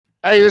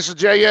Hey, this is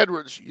Jay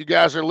Edwards. You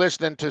guys are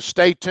listening to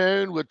Stay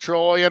Tuned with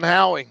Troy and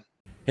Howie.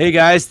 Hey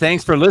guys,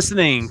 thanks for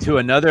listening to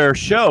another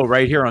show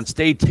right here on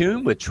Stay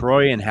Tuned with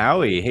Troy and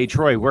Howie. Hey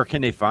Troy, where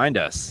can they find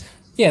us?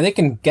 Yeah, they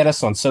can get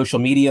us on social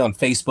media, on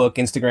Facebook,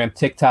 Instagram,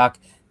 TikTok.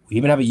 We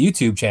even have a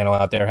YouTube channel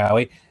out there,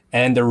 Howie.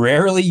 And the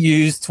rarely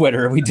used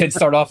Twitter. We did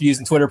start off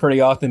using Twitter pretty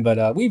often,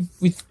 but we've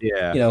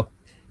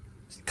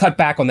cut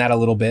back on that a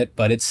little bit,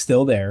 but it's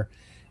still there.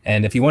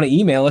 And if you want to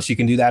email us, you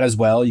can do that as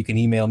well. You can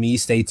email me,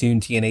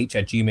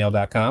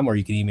 staytunedtnh@gmail.com, or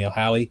you can email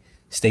Howie,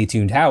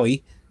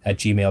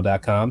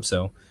 staytunedhowie@gmail.com.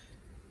 So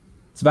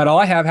that's about all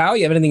I have. Howie,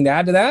 you have anything to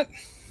add to that?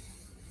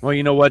 Well,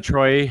 you know what,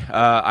 Troy?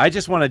 I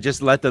just want to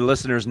just let the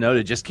listeners know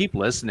to just keep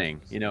listening.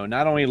 You know,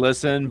 not only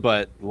listen,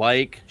 but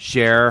like,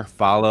 share,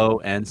 follow,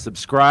 and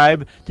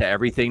subscribe to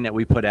everything that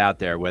we put out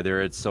there,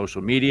 whether it's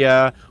social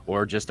media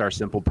or just our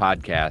simple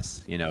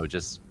podcasts. You know,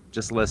 just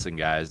listen,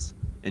 guys.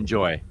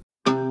 Enjoy.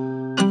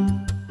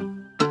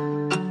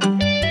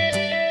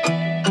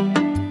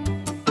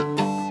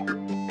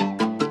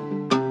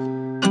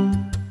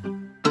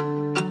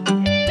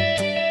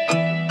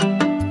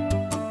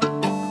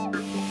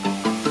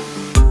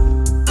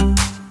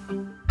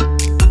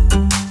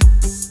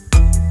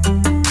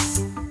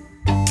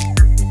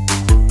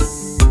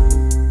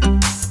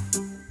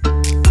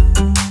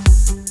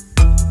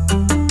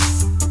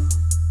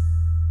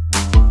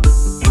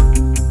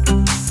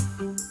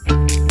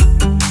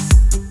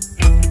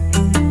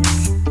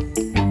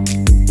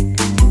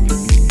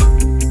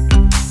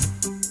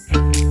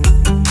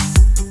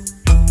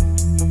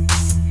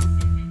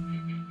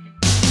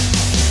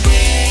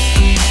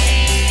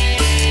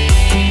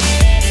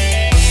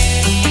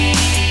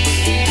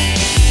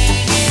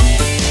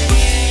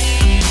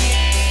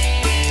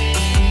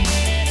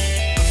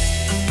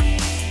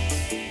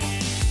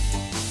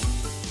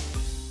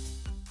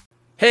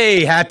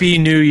 Hey, happy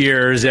New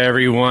Year's,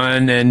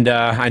 everyone. And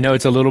I know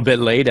it's a little bit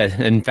late.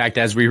 In fact,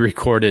 as we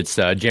record, it's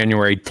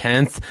January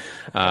 10th,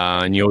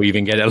 and you'll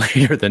even get it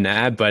later than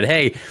that. But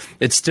hey,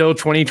 it's still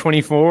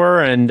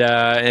 2024, and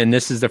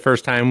this is the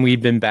first time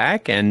we've been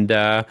back, and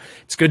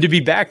it's good to be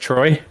back,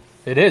 Troy.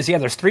 It is, yeah.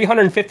 There's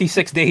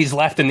 356 days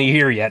left in the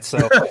year yet,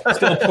 so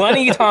still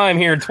plenty of time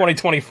here in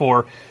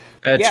 2024.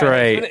 That's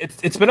right.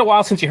 It's been a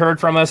while since you heard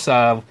from us.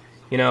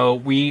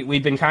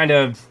 We've been kind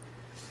of,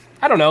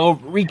 I don't know,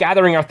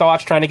 regathering our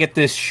thoughts, trying to get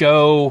this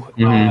show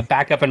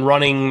back up and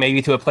running,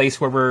 maybe to a place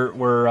where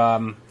we're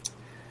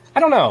I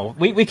don't know.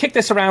 We kicked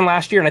this around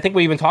last year, and I think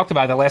we even talked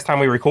about it the last time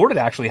we recorded,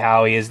 actually,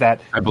 Howie, is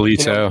that I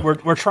believe so.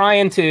 We're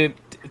trying to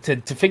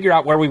figure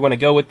out where we want to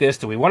go with this.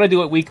 Do we want to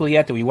do it weekly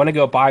yet? Do we want to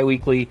go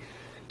bi-weekly?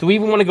 Do we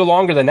even want to go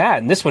longer than that?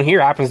 And this one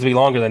here happens to be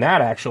longer than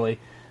that, actually.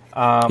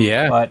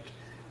 But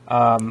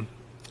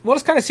we'll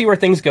just kind of see where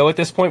things go at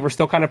this point. We're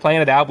still kind of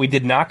playing it out. We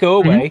did not go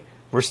away.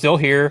 We're still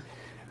here.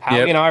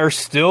 Howie and I are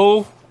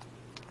still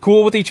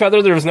cool with each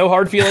other. There was no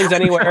hard feelings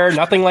anywhere.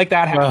 Nothing like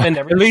that happened.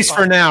 At least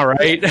for now,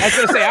 right? I was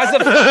going to say, as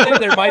of today,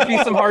 there might be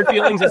some hard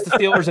feelings as the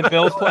Steelers and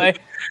Bills play.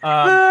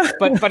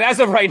 But as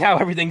of right now,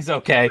 everything's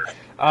okay.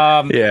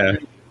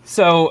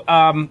 So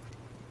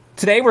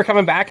today we're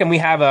coming back, and we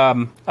have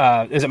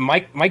is it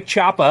Mike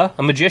Cioppa,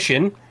 a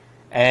magician,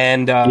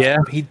 and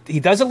he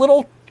does a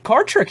little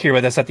card trick here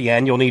with us at the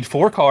end. You'll need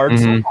 4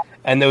 cards,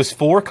 and those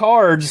 4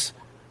 cards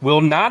will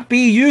not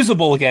be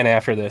usable again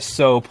after this.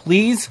 So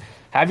please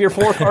have your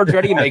 4 cards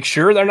ready. Make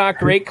sure they're not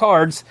great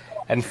cards,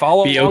 and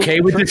follow. Be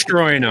okay with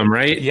destroying them,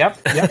 right? Yep.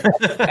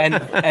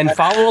 and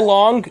follow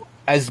along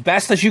as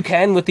best as you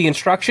can with the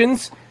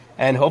instructions,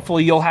 and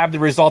hopefully you'll have the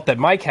result that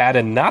Mike had,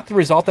 and not the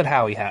result that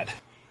Howie had.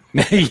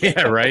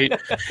 Yeah, right.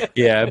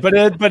 Yeah,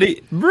 but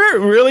he,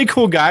 really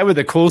cool guy with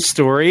a cool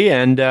story,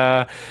 and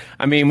I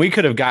mean, we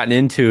could have gotten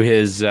into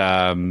his,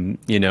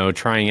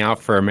 trying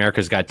out for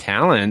America's Got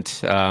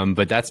Talent,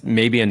 but that's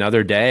maybe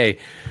another day.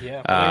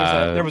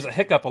 Yeah, there was a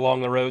hiccup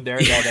along the road there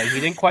that he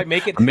didn't quite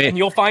make it, and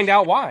you'll find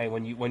out why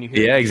when you hear.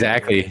 Yeah,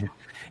 exactly.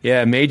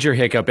 Yeah, major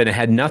hiccup, and it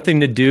had nothing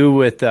to do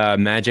with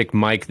Magic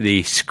Mike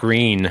the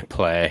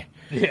screenplay.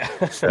 Yeah.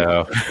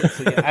 So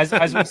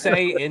as we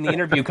say in the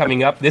interview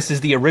coming up, this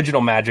is the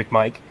original Magic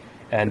Mike,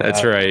 and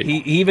that's right. He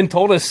even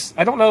told us,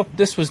 I don't know if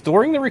this was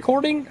during the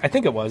recording, I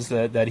think it was,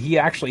 that he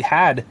actually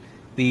had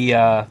the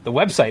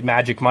website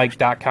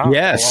magicmike.com for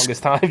the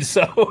longest time.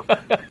 So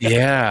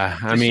yeah,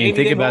 I mean,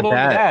 think about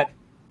that.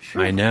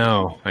 I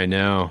know.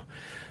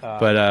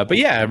 But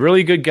yeah,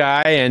 really good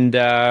guy, and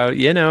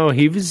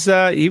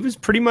he was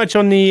pretty much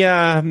on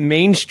the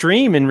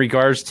mainstream in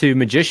regards to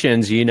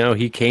magicians.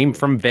 He came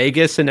from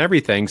Vegas and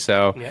everything.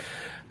 So,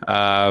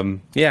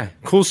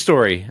 cool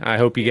story. I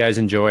hope you guys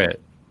enjoy it.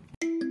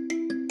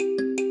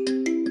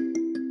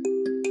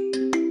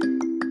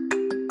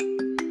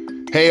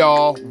 Hey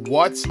all,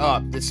 what's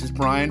up? This is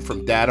Brian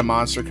from Data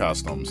Monster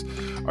Customs.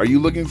 Are you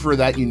looking for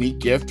that unique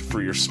gift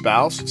for your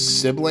spouse,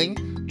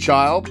 sibling,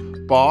 child,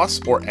 boss,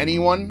 or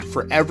anyone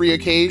for every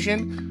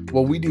occasion?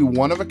 Well, we do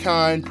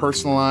one-of-a-kind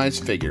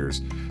personalized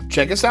figures.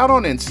 Check us out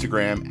on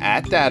Instagram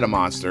at Data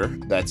Monster.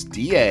 That's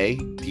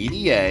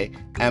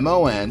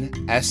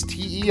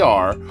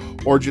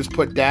DADDAMONSTER, or just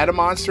put Data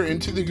Monster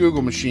into the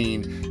Google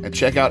machine and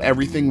check out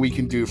everything we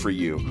can do for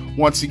you.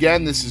 Once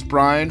again, this is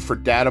Brian for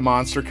Data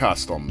Monster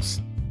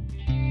Customs.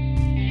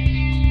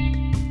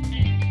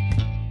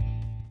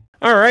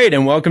 All right,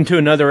 and welcome to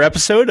another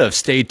episode of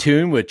Stay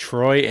Tuned with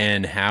Troy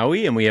and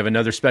Howie, and we have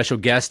another special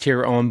guest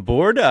here on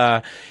board.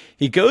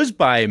 He goes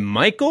by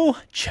Michael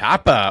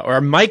Cioppa, or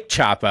Mike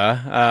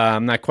Cioppa.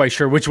 I'm not quite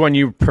sure which one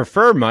you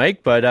prefer,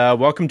 Mike, but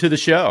welcome to the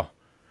show.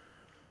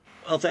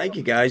 Well, thank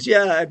you, guys.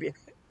 Yeah,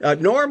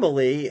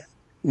 normally,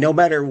 no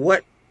matter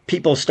what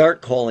people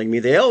start calling me,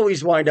 they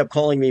always wind up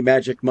calling me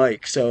Magic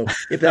Mike. So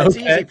if that's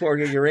easy for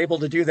you, you're able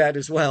to do that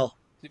as well.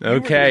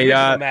 Okay,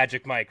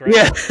 Magic Mike, right?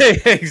 Yeah,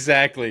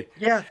 exactly.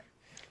 Yeah.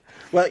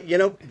 Well,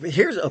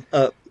 here's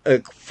a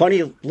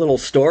funny little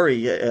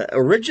story.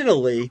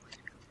 Originally,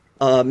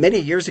 many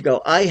years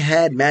ago, I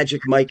had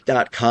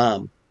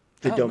magicmike.com,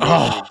 the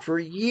domain name, for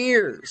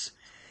years.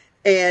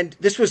 And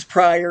this was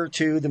prior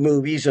to the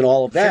movies and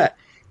all of that.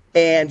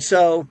 And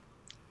so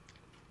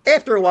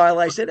after a while,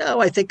 I said,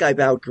 I think I've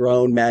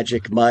outgrown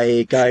Magic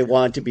Mike. I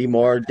want to be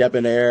more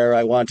debonair.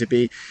 I want to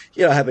be,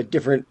 have a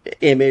different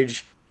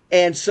image.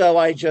 And so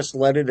I just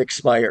let it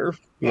expire,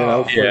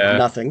 for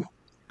nothing.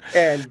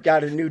 And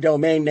got a new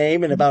domain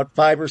name, and about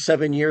 5 or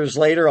 7 years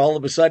later, all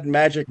of a sudden,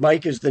 Magic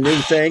Mike is the new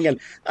thing, and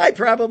I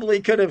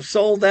probably could have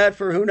sold that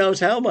for who knows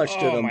how much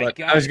to them.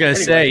 But I was going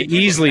to say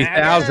easily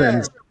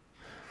thousands.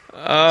 So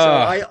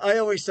I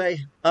always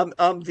say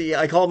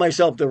I call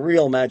myself the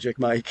real Magic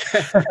Mike.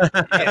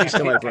 At least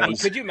to my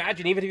friends. Could you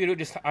imagine, even if you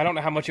just, I don't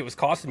know how much it was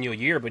costing you a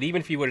year, but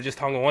even if you would have just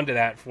hung on to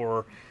that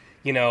for,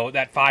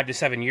 that 5 to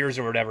 7 years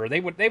or whatever, they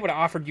would have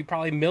offered you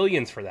probably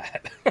millions for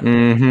that.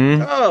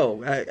 Mm-hmm.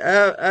 Oh,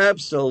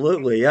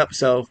 absolutely. Yep.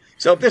 So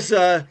if this,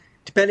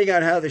 depending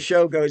on how the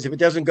show goes, if it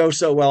doesn't go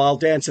so well, I'll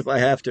dance if I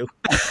have to.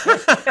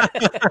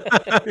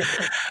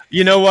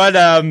 You know what?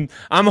 I'm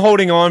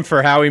holding on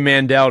for Howie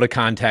Mandel to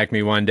contact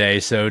me one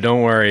day, so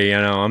don't worry.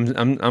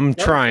 I'm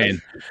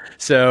trying.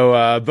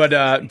 So,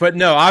 but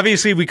no,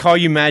 obviously we call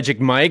you Magic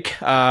Mike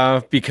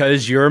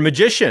because you're a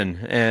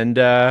magician,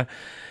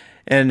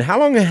 and how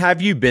long have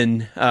you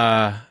been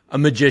a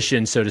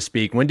magician, so to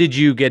speak? When did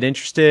you get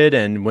interested,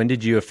 and when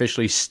did you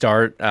officially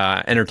start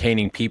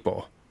entertaining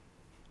people?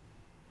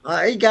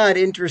 I got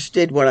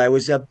interested when I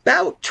was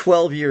about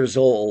 12 years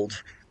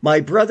old.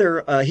 My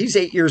brother, he's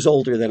 8 years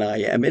older than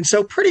I am, and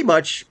so pretty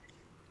much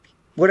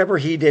whatever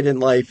he did in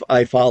life,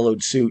 I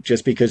followed suit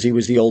just because he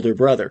was the older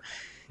brother.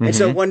 Mm-hmm. And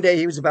so one day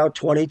he was about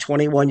 20,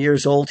 21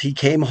 years old. He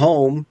came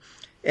home.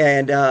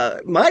 And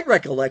my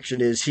recollection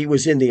is he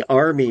was in the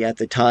Army at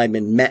the time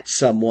and met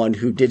someone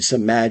who did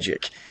some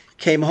magic.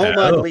 Came home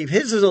on leave.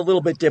 His is a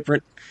little bit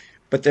different,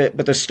 but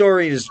the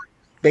story is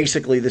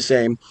basically the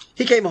same.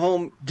 He came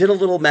home, did a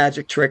little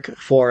magic trick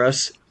for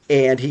us,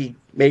 and he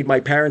made my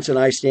parents and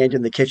I stand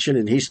in the kitchen,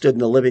 and he stood in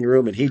the living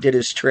room, and he did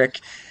his trick.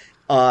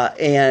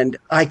 And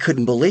I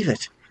couldn't believe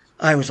it.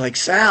 I was like,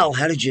 Sal,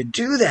 how did you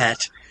do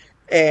that?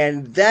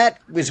 And that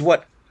was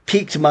what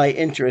piqued my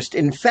interest.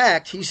 In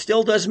fact, he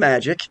still does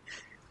magic.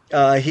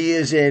 He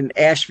is in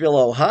Asheville,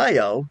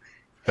 Ohio,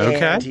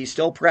 and he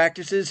still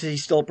practices, he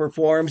still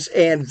performs,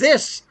 and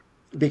this,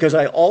 because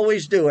I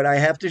always do it, I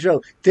have to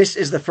show, this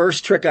is the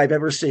first trick I've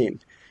ever seen.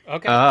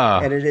 Okay.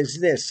 And it is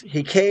this.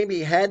 He came,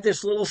 he had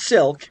this little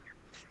silk,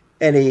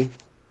 and he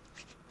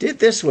did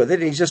this with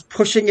it, and he's just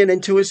pushing it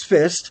into his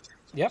fist.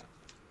 Yep.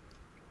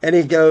 And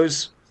he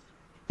goes,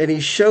 and he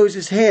shows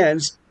his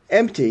hands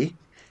empty,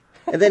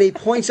 and then he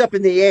points up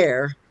in the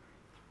air,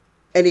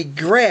 and he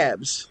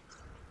grabs.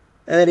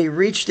 And then he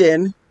reached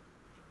in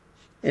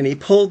and he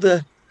pulled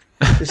the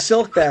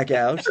silk back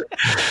out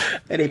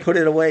and he put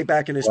it away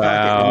back in his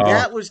pocket. And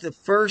that was the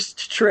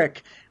first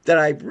trick that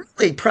I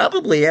really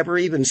probably ever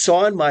even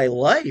saw in my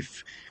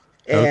life.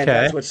 And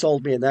that's what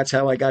sold me, and that's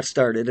how I got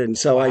started. And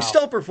so I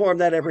still perform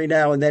that every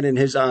now and then in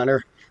his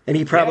honor. And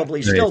he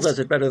probably still does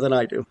it better than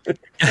I do. Well,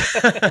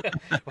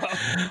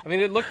 I mean,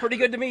 it looked pretty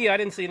good to me. I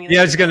didn't see anything. Yeah,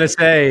 I was going to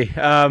say,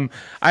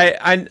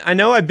 I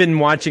know I've been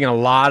watching a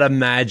lot of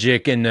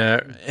magic in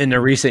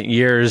the recent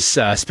years,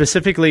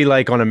 specifically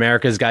like on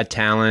America's Got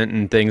Talent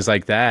and things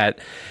like that.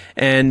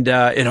 And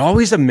it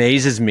always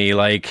amazes me,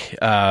 like,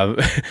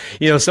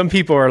 some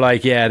people are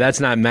like, yeah, that's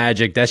not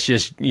magic. That's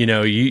just,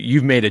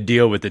 you've made a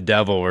deal with the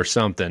devil or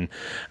something,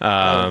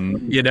 But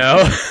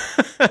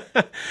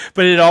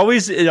it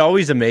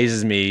always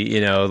amazes me,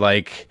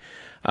 like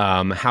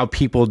how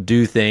people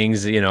do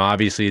things,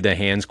 obviously the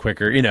hands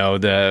quicker,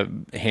 the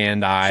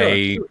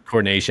hand-eye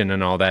coordination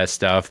and all that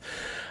stuff.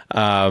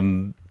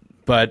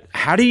 But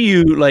how do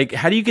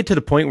you get to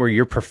the point where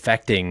you're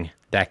perfecting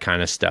that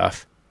kind of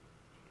stuff?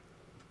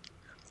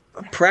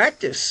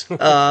 Practice.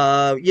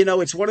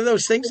 It's one of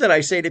those things that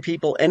I say to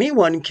people,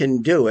 anyone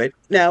can do it.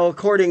 Now,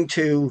 according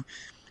to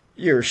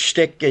your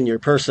shtick and your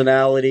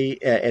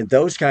personality and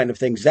those kind of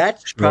things,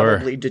 that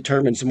probably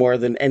determines more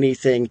than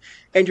anything,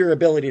 and your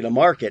ability to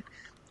market.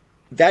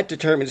 that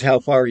determines how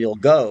far you'll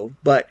go.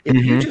 But if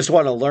you just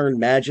want to learn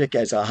magic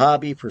as a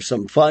hobby for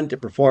some fun to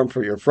perform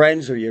for your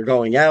friends, or you're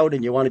going out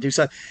and you want to do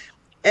something,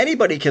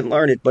 anybody can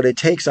learn it, but it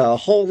takes a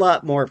whole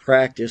lot more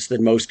practice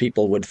than most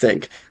people would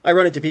think. I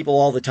run into people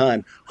all the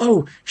time.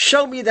 Oh,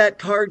 show me that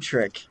card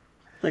trick.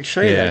 Like,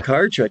 show you that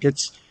card trick.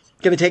 It's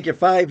going to take you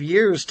 5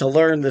 years to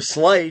learn the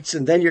sleights,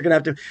 and then you're going to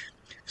have to.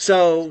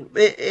 So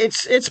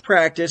it's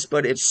practice,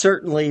 but it's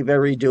certainly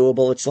very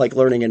doable. It's like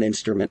learning an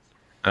instrument.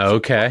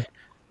 Okay.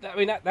 I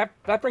mean,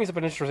 that brings up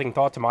an interesting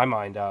thought to my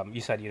mind.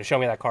 You said, show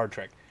me that card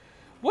trick.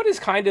 What is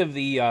kind of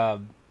the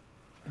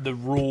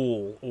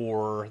rule,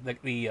 or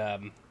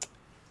the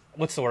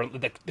what's the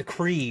word, the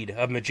creed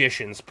of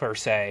magicians per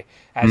se,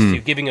 as to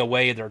giving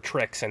away their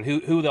tricks and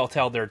who they'll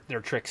tell their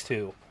tricks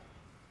to?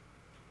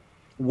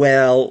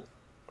 Well,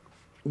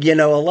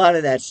 a lot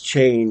of that's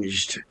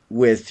changed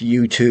with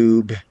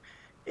YouTube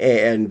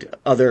and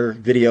other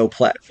video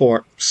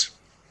platforms.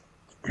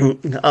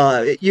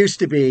 It used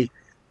to be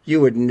you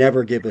would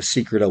never give a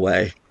secret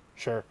away.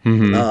 Sure.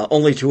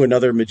 Only to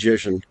another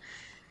magician.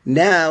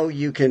 Now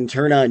you can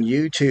turn on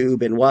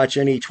YouTube and watch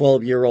any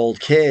 12-year-old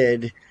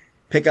kid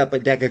pick up a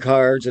deck of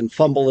cards and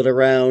fumble it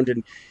around.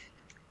 And,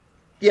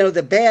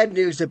 the bad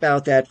news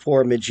about that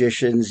for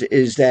magicians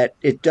is that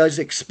it does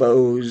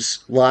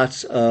expose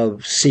lots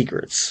of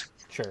secrets.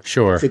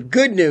 Sure. The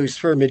good news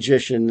for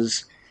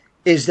magicians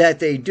is that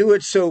they do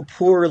it so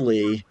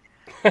poorly,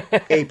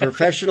 a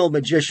professional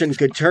magician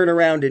could turn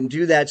around and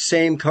do that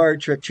same card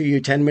trick to you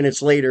 10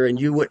 minutes later, and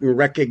you wouldn't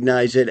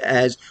recognize it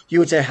as, you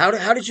would say, how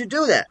did you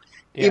do that?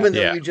 Even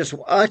though you just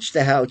watched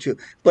the how-to.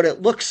 But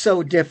it looks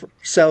so different.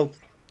 So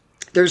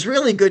there's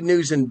really good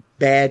news and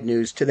bad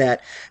news to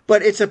that.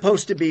 But it's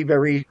supposed to be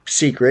very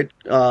secret.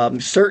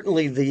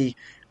 Certainly the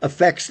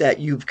effects that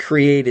you've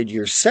created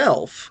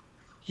yourself,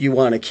 you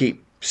want to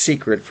keep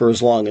secret for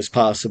as long as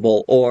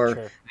possible,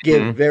 or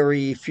give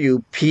very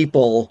few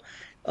people,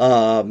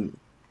 the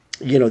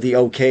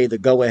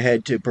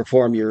go-ahead to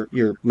perform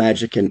your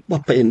magic in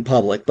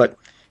public. But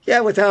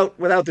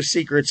without the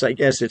secrets, I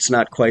guess it's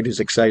not quite as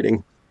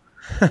exciting.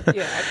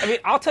 Yeah, I mean,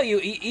 I'll tell you,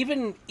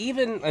 even,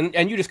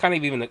 and you just kind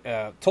of even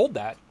told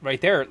that right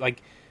there.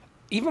 Like,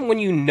 even when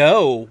you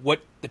know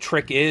what the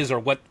trick is,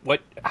 or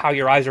how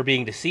your eyes are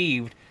being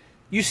deceived,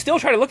 you still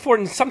try to look for it,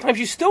 and sometimes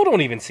you still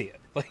don't even see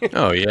it.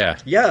 Oh yeah,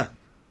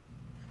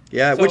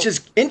 so, which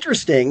is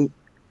interesting.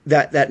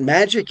 That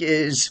magic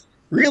is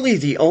really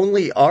the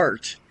only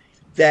art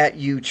that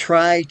you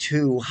try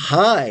to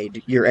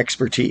hide your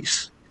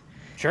expertise.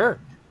 Sure.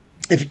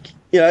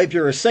 If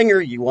you're a singer,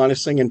 you want to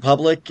sing in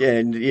public,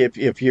 and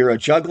if you're a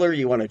juggler,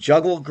 you want to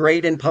juggle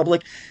great in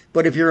public.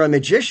 But if you're a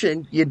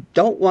magician, you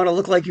don't want to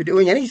look like you're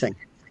doing anything.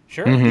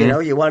 Sure.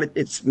 You want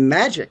it's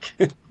magic.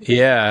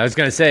 Yeah, I was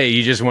gonna say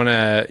you just want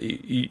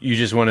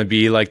to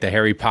be like the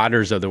Harry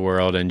Potters of the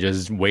world and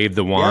just wave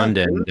the wand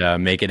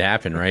and make it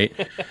happen, right?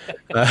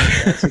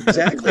 That's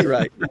exactly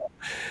right.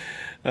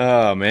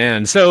 Oh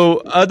man! So,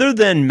 other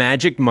than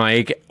Magic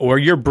Mike or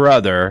your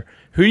brother,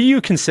 who do you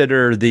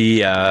consider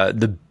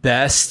the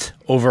best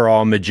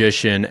overall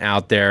magician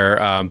out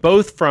there,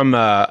 both from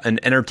an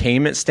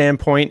entertainment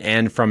standpoint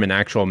and from an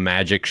actual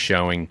magic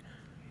showing?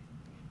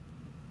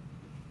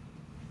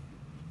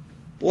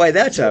 Boy,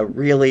 that's a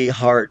really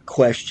hard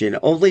question,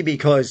 only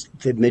because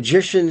the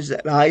magicians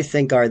that I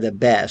think are the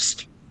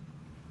best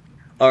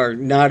are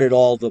not at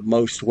all the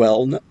most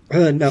well-known.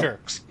 No. Sure.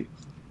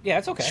 Yeah,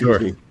 it's okay. Sure.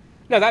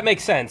 No, that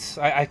makes sense.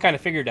 I kind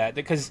of figured that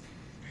because,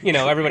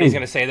 everybody's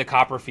going to say the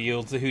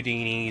Copperfields, the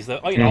Houdinis,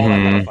 all that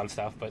kind of fun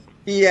stuff. But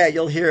yeah,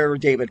 you'll hear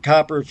David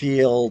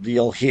Copperfield,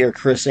 you'll hear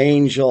Chris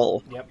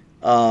Angel. Yep.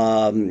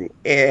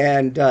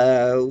 And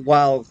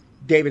while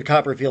David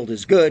Copperfield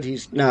is good,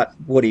 he's not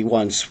what he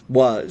once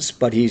was,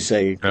 but he's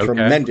a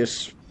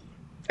tremendous,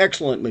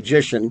 excellent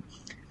magician.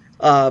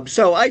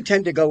 So I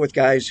tend to go with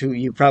guys who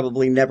you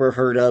probably never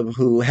heard of,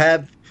 who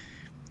have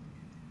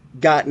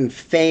gotten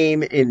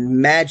fame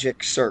in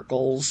magic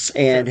circles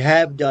and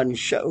have done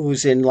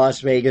shows in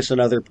Las Vegas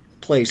and other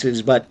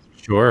places, but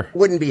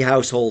wouldn't be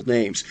household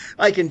names.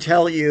 I can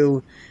tell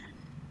you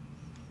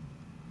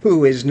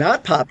who is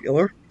not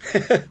popular.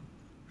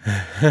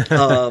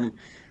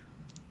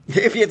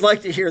 If you'd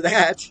like to hear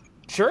that.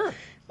 Sure.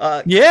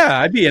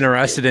 I'd be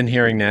interested in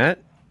hearing that.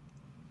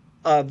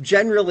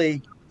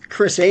 Generally,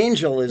 Chris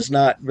Angel is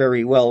not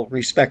very well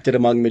respected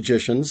among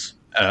magicians.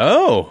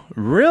 Oh,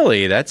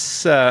 really?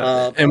 That's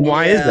and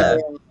why is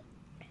that?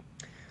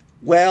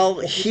 Well,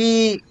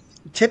 he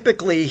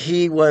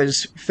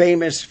was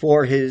famous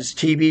for his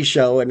TV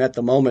show, and at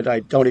the moment I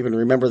don't even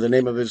remember the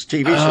name of his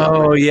TV show.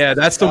 Oh, yeah,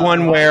 that's the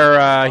one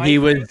where he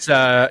was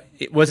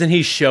wasn't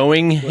he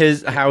showing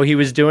how he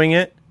was doing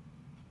it?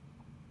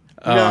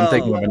 Oh, no, I'm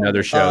thinking of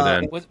another show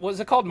then. Was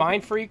it called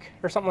Mind Freak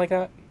or something like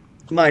that?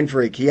 Mind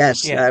Freak,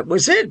 yes. Yeah. That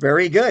was it.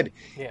 Very good.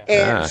 Yeah.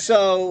 And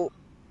so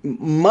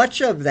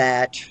much of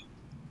that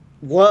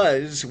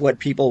was what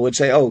people would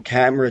say,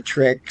 camera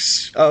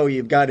tricks. Oh,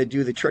 you've got to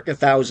do the trick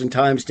 1,000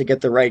 times to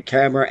get the right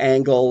camera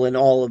angle and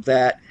all of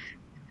that.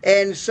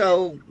 And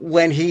so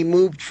when he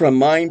moved from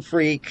Mind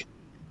Freak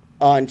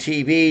on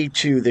TV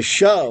to the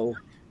show,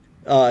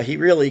 he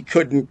really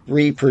couldn't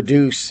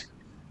reproduce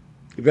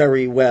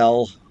very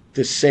well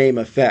the same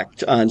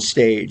effect on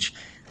stage.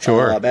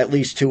 Sure. At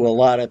least to a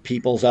lot of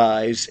people's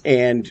eyes.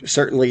 And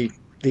certainly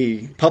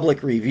the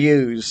public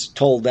reviews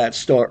told that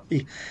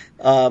story.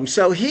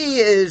 So he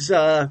is,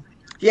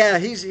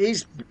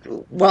 he's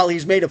while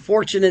he's made a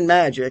fortune in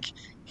magic,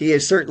 he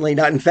is certainly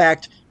not. In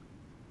fact,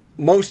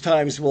 most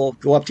times we'll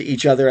go up to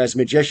each other as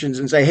magicians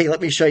and say, "Hey,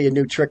 let me show you a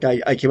new trick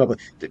I came up with."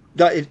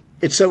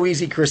 It's so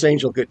easy, Chris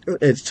Angel could.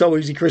 It's so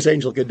easy, Chris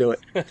Angel could do it.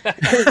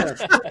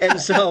 And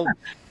so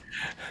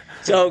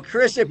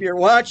Chris, if you're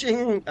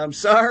watching, I'm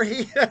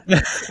sorry,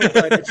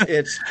 but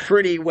it's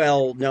pretty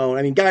well known.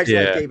 I mean, guys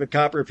like David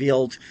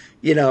Copperfield,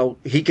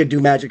 he could do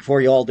magic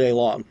for you all day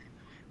long.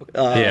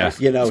 Was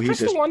Chris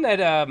the one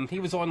that he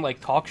was on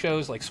like talk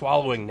shows, like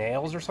swallowing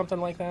nails or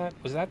something like that?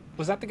 Was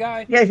that the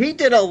guy? Yeah, he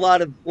did a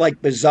lot of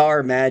like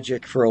bizarre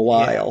magic for a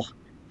while.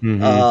 Yeah.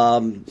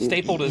 Mm-hmm.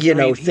 Stapled his,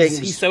 things.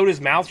 He sewed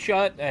his mouth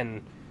shut,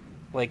 and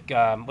like,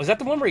 was that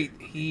the one where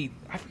he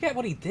I forget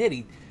what he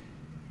did.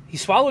 He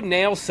swallowed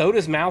nails, sewed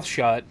his mouth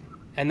shut,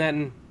 and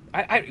then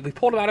we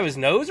pulled him out of his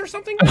nose or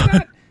something like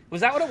that. Was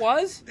that what it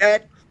was?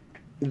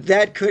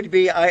 That could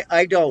be.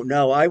 I don't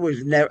know.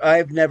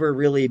 I've never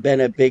really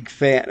been a big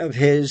fan of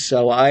his,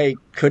 so I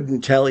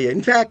couldn't tell you.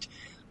 In fact,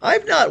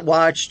 I've not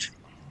watched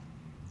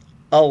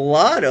a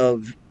lot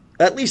of,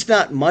 at least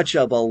not much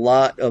of a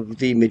lot of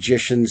the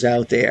magicians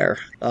out there.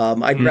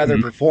 I'd rather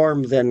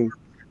perform than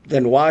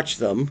watch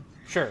them.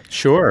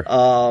 Sure.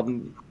 A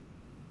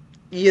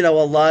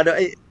lot of,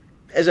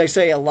 as I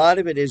say, a lot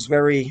of it is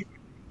very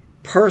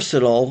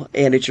personal,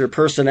 and it's your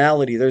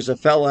personality. There's a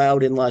fellow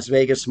out in Las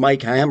Vegas,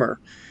 Mike Hammer,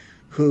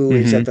 who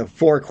is at the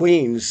Four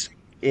Queens,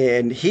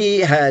 and he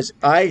has,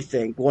 I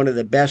think, one of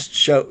the best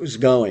shows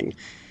going.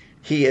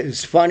 He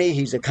is funny.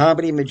 He's a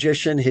comedy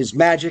magician. His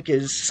magic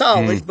is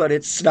solid, but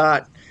he's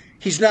not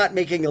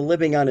making a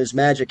living on his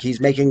magic. He's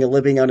making a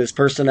living on his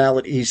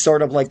personality. He's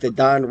sort of like the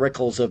Don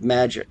Rickles of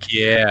magic.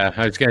 Yeah,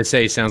 I was going to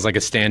say, sounds like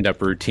a stand-up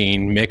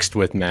routine mixed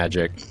with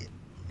magic.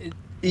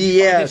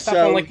 Yeah,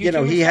 so,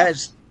 he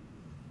has...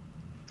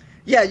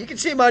 Yeah, you can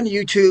see him on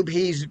YouTube.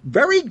 He's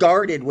very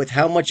guarded with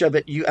how much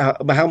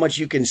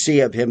you can see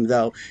of him,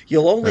 though.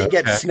 You'll only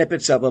get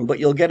snippets of him, but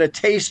you'll get a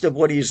taste of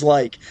what he's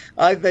like.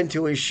 I've been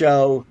to his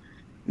show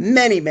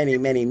many, many,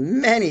 many,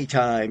 many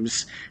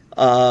times.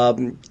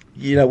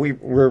 We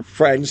were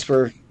friends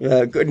for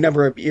a good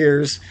number of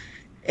years,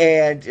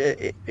 and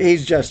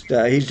he's just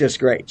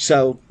great.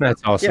 So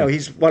that's awesome.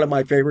 He's one of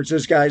my favorites.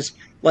 There's guys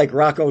like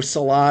Rocco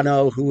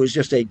Solano, who is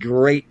just a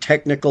great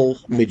technical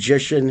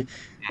magician.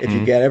 If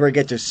you ever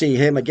get to see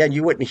him again,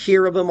 you wouldn't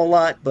hear of him a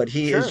lot, but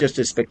he is just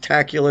a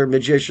spectacular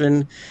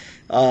magician.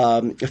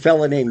 A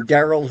fella named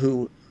Daryl,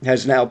 who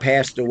has now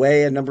passed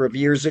away a number of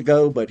years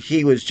ago, but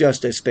he was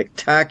just a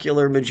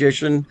spectacular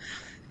magician.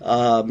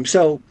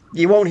 So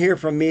you won't hear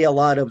from me a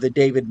lot of the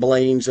David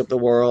Blaines of the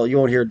world. You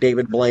won't hear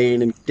David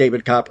Blaine and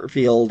David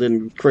Copperfield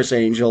and Chris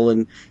Angel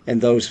and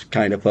those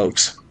kind of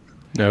folks.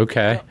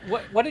 Okay.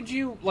 What did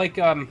you like?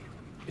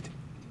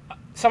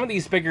 Some of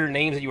these bigger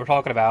names that you were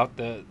talking about,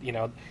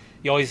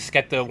 you always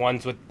get the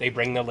ones with they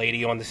bring the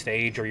lady on the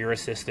stage or your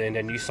assistant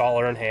and you saw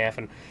her in half.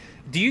 And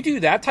do you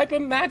do that type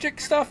of magic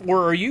stuff,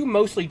 or are you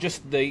mostly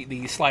just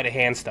the sleight of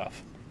hand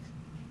stuff?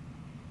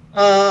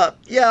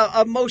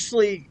 I'm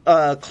mostly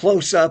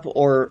close up,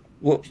 or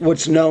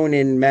what's known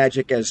in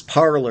magic as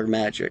parlor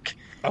magic,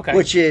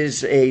 which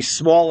is a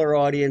smaller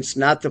audience,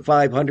 not the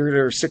 500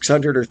 or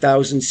 600 or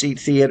 1,000 seat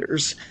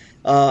theaters.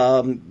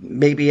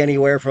 Maybe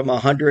anywhere from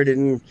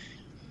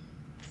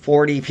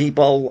 140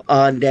 people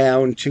on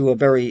down to a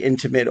very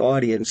intimate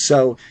audience.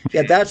 So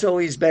that's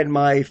always been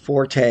my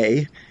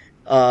forte.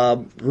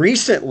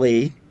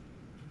 Recently,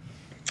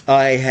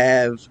 I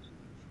have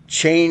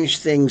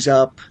changed things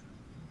up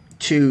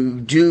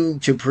to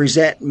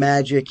present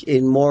magic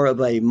in more of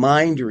a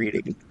mind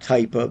reading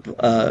type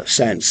of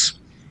sense.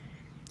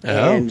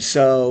 And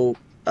so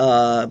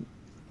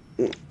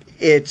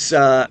it's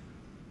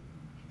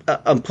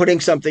I'm putting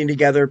something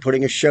together,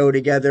 putting a show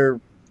together.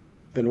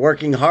 Been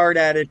working hard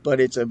at it, but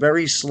it's a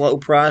very slow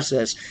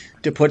process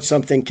to put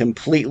something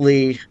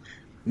completely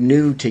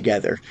new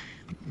together.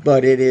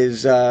 But it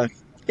is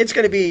it's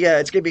going to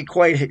be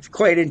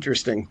quite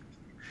interesting.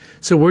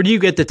 So where do you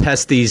get to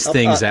test these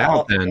things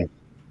out then?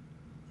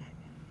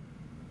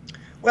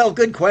 Well,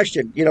 good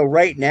question.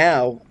 Right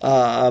now,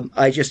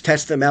 I just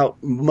test them out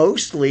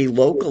mostly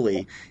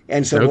locally.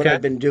 And so what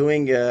I've been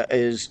doing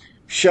is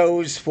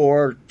shows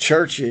for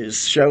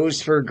churches,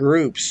 shows for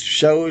groups,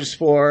 shows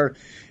for,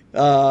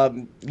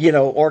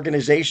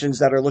 organizations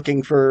that are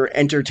looking for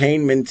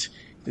entertainment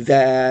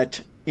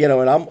that,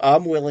 and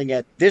I'm willing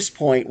at this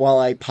point, while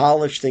I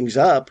polish things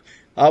up,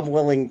 I'm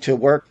willing to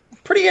work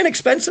pretty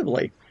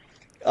inexpensively.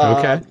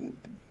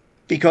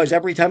 Because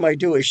every time I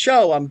do a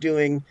show, I'm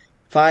doing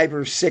 5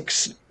 or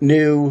 6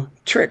 new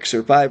tricks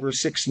or 5 or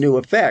 6 new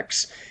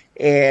effects.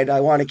 And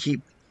I want to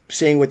keep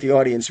seeing what the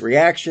audience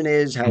reaction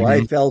is, how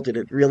I felt, did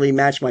it really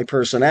match my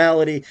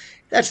personality?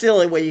 That's the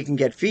only way you can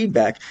get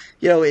feedback.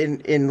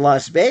 In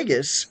Las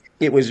Vegas,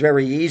 it was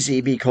very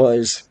easy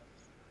because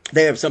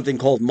they have something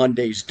called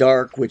Monday's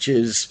Dark, which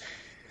is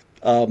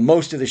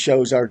most of the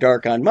shows are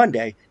dark on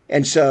Monday.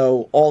 And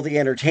so all the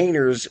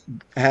entertainers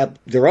have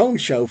their own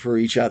show for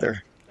each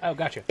other. Oh,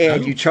 gotcha.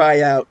 And you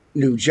try out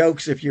new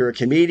jokes if you're a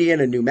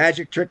comedian, a new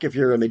magic trick if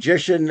you're a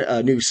magician,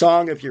 a new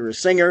song if you're a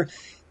singer.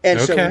 And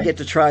so we get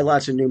to try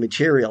lots of new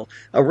material.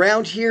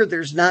 Around here,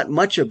 there's not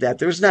much of that.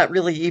 There's not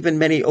really even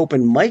many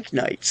open mic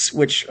nights,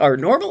 which are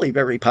normally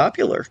very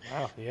popular.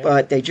 Wow, yeah.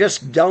 But they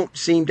just don't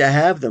seem to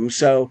have them.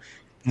 So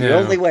the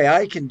only way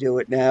I can do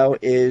it now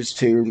is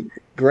to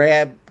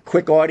grab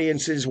quick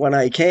audiences when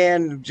I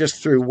can,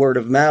 just through word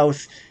of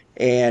mouth,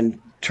 and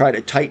try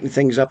to tighten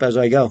things up as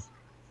I go.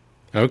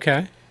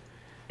 Okay.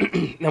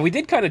 Now, we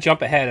did kind of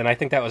jump ahead, and I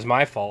think that was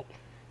my fault.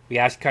 We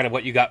asked kind of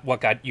what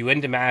got you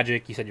into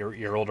magic. You said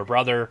your older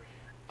brother,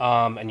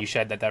 and you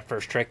said that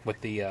first trick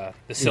with the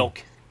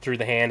silk through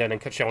the hand and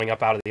then showing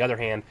up out of the other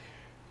hand.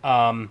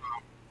 That's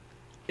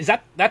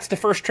the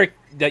first trick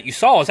that you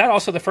saw? Is that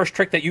also the first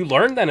trick that you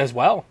learned then as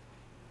well?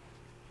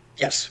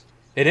 Yes,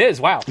 it is.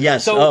 Wow.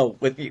 Yes. So,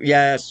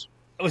 yes.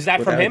 Was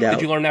that from him?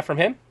 Did you learn that from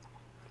him?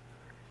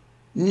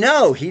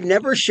 No, he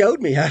never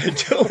showed me how to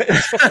do it.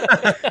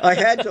 I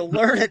had to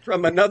learn it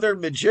from another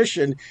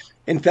magician.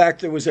 In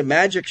fact, there was a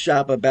magic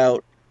shop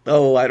about, 10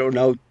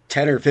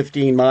 or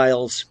 15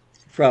 miles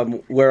from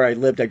where I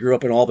lived. I grew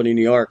up in Albany,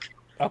 New York.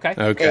 Okay.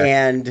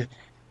 And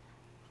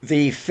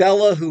the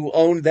fella who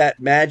owned that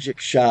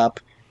magic shop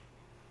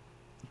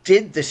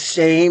did the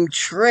same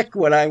trick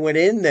when I went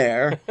in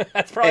there.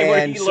 That's probably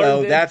where he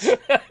learned it.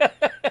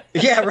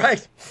 Yeah,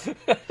 right.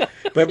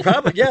 But it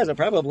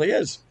probably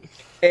is.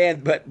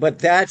 But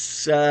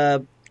that's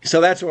so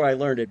that's where I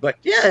learned it. But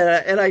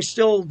yeah, and I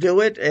still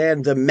do it,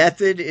 and the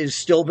method is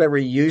still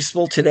very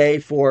useful today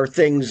for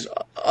things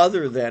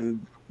other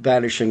than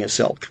vanishing a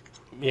silk.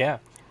 Yeah.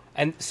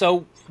 And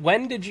so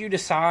when did you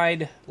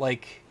decide,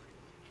 like,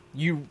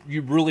 you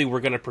really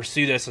were going to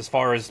pursue this as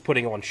far as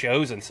putting on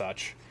shows and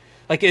such?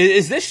 Like,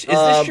 is this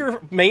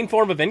your main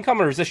form of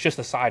income, or is this just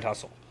a side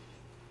hustle?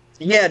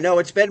 Yeah, no,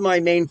 it's been my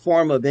main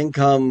form of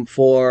income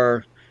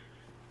for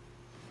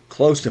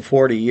close to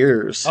 40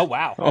 years. Oh,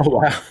 wow.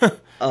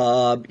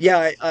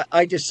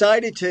 I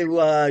decided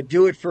to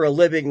do it for a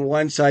living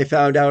once I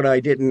found out I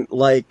didn't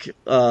like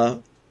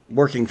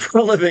working for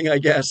a living, I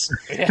guess.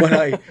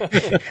 Yeah.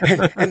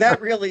 And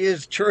that really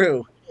is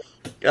true.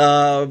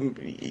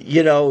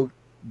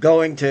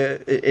 Going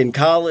in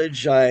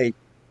college,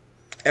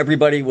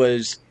 everybody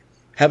was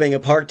having a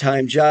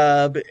part-time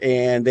job,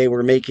 and they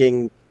were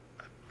making,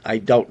 I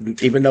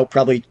don't even know,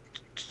 probably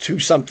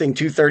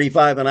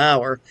 $2.35 an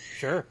hour.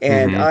 Sure.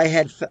 And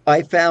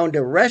I found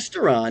a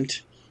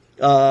restaurant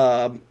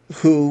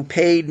who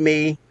paid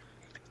me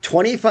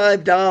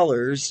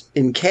 $25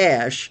 in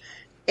cash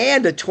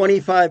and a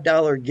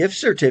 $25 gift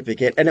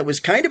certificate, and it was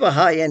kind of a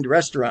high-end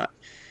restaurant.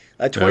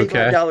 A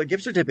 $25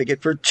 gift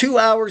certificate for 2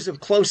 hours of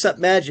close-up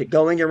magic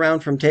going around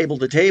from table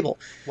to table.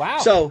 Wow.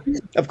 So,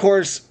 of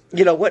course,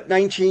 what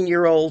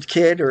 19-year-old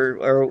kid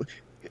or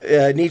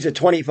needs a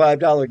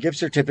 $25 gift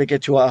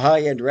certificate to a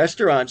high-end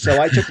restaurant.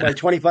 So I took my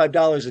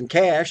 $25 in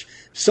cash,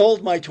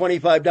 sold my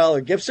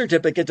 $25 gift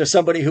certificate to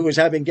somebody who was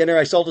having dinner.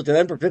 I sold it to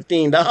them for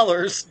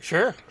 $15.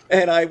 Sure.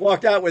 And I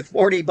walked out with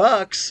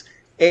 $40.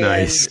 And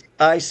nice.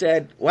 I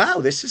said, wow,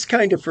 this is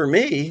kind of for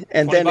me.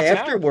 And then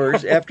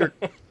afterwards,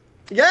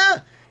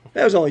 that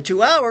was only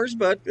 2 hours,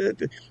 but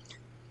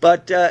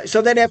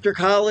so then after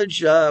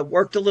college,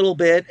 worked a little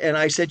bit, and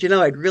I said,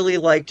 I'd really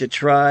like to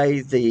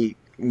try the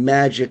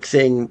magic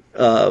thing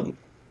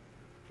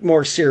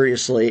more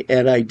seriously,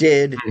 and I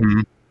did.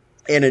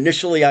 And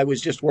initially, I was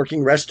just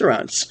working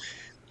restaurants.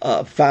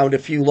 Found a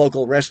few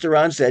local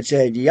restaurants that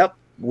said, "Yep,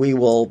 we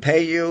will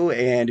pay you,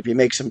 and if you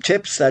make some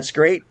tips, that's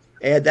great.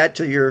 Add that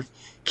to your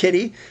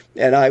kitty."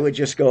 And I would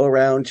just go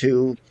around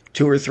to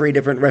 2 or 3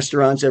 different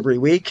restaurants every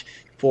week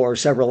for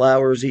several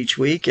hours each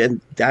week, and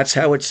that's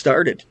how it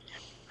started.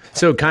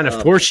 So it kind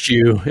of forced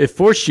you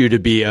to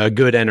be a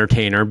good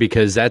entertainer,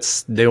 because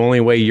that's the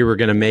only way you were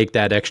going to make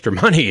that extra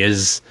money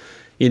is,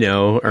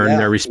 earn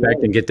their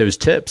respect and get those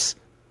tips.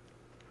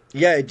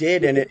 Yeah, it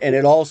did. And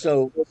it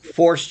also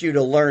forced you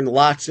to learn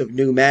lots of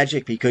new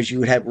magic, because you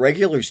would have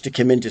regulars to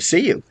come in to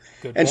see you.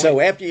 Good and point. So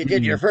after you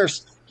did your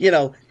first,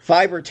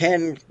 5 or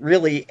 10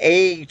 really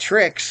A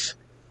tricks,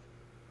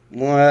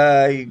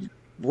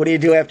 what do you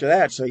do after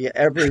that? So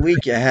every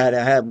week you had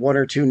to have 1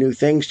 or 2 new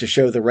things to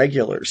show the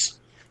regulars.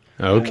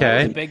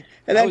 Okay.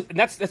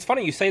 That's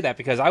funny you say that,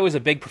 because I was a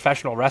big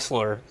professional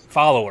wrestler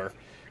follower.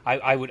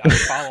 I would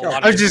follow a lot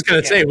of... I was just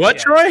going to say, what,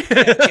 Troy?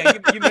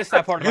 You missed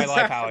that part of my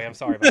life, Howie. I'm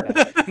sorry about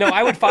that. No,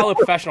 I would follow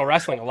professional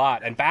wrestling a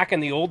lot. And back in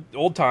the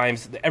old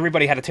times,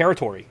 everybody had a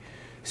territory.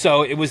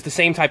 So it was the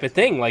same type of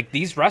thing. Like,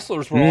 these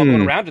wrestlers were all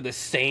going around to the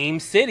same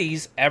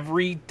cities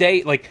every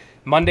day. Like,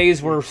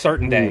 Mondays were a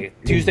certain day,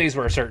 Tuesdays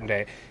were a certain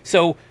day.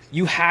 So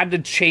you had to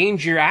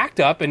change your act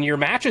up and your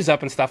matches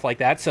up and stuff like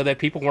that so that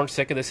people weren't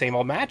sick of the same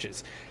old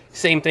matches.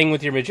 Same thing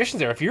with your magicians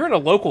there. If you're in a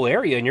local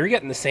area and you're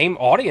getting the same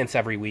audience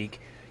every week,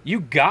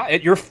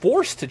 you're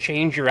forced to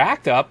change your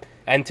act up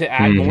and to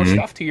add more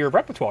stuff to your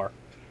repertoire.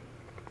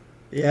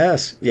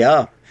 Yes,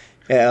 yeah,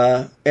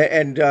 and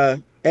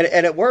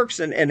it works,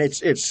 and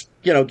it's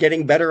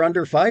getting better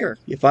under fire.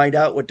 You find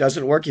out what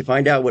doesn't work, you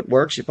find out what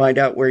works, you find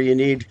out where you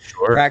need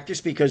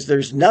practice, because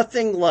there's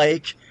nothing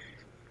like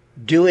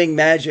doing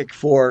magic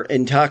for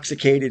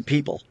intoxicated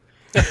people,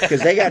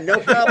 because they got no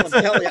problem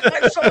telling you,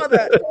 I saw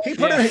that he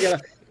put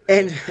it,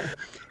 and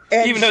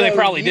even though they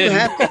probably didn't. You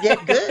have to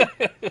get good.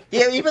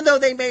 Yeah, even though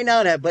they may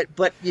not have,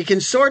 but you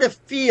can sort of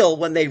feel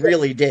when they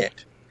really did.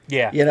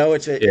 Yeah.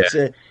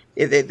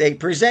 They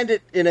present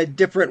it in a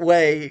different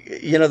way.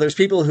 There's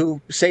people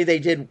who say they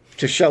did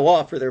to show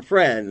off for their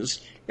friends,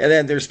 and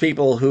then there's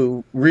people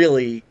who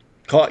really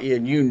caught you,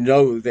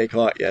 and they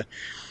caught you.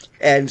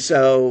 And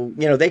so,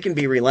 they can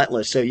be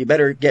relentless. So you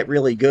better get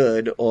really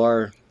good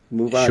or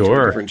move on to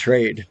a different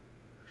trade.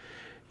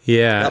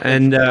 Yeah,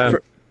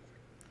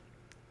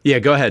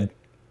 go ahead.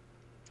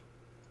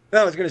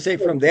 Well, I was going to say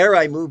from there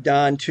I moved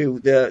on to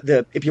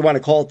the if you want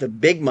to call it the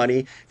big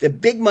money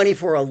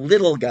for a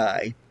little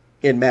guy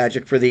in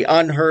magic, for the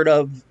unheard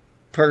of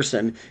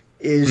person,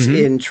 is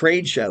in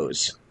trade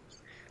shows.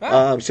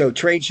 Wow. So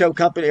trade show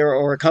company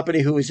or a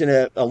company who is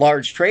in a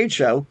large trade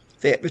show,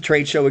 they have a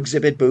trade show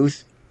exhibit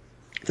booth.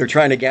 They're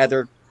trying to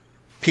gather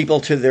people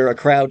a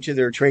crowd to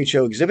their trade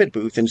show exhibit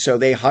booth. And so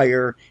they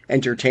hire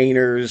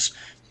entertainers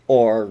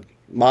or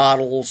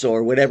models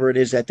or whatever it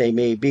is that they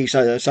may be.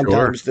 So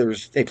sometimes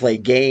they play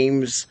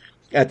games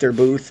at their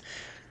booth.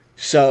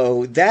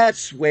 So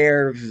that's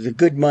where the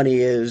good money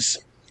is.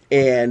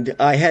 And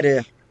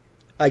I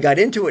got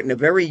into it in a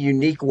very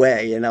unique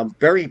way, and I'm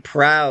very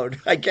proud,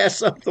 I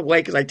guess, of the way,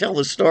 because I tell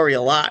the story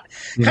a lot,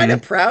 kind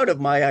of proud of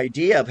my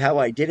idea of how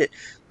I did it.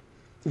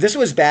 This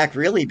was back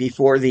really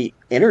before the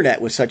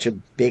internet was such a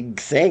big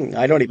thing.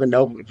 I don't even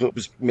know if it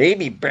was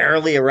maybe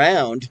barely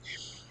around.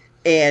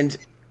 And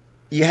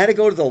you had to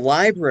go to the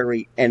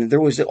library, and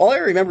all I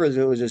remember is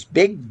there was this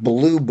big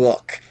blue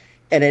book,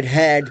 and it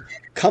had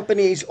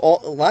companies,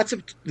 lots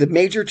of the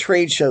major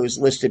trade shows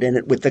listed in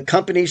it with the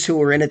companies who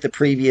were in it the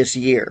previous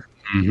year.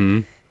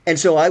 And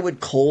so I would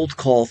cold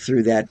call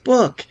through that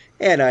book,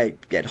 and I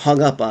get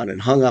hung up on. I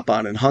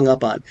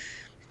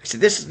said,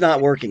 this is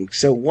not working.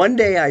 So one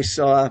day I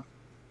saw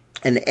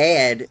an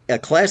ad, a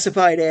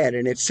classified ad,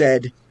 and it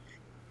said,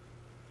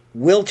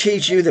 we'll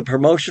teach you the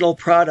promotional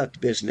product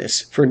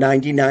business for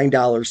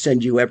 $99,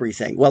 send you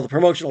everything. Well, the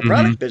promotional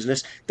product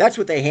business, that's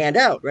what they hand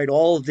out, right?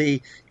 All of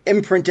the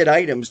imprinted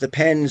items, the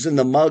pens and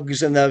the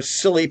mugs and the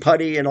silly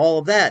putty and all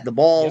of that, the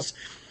balls.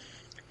 Yep.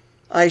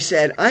 I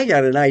said, I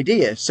got an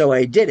idea. So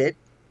I did it.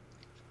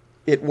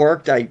 It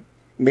worked. I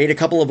made a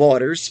couple of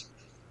orders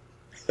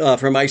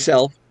for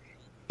myself,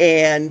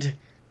 and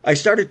I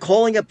started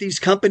calling up these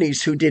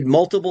companies who did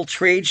multiple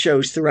trade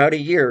shows throughout a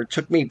year. It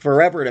took me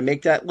forever to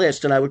make that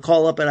list. And I would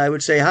call up and I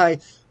would say, hi,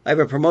 I have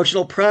a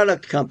promotional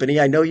product company.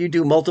 I know you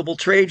do multiple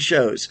trade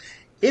shows.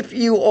 If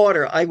you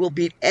order, I will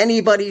beat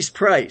anybody's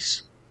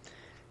price,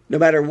 no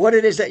matter what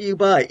it is that you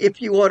buy.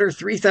 If you order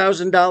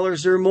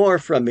 $3,000 or more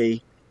from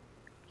me,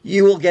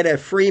 you will get a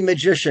free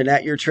magician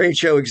at your trade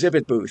show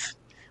exhibit booth.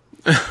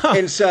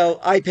 And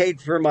so I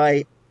paid for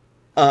my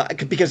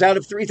because out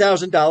of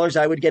 $3,000,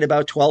 I would get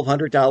about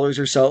 $1,200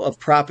 or so of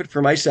profit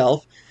for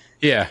myself.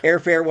 Yeah.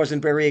 Airfare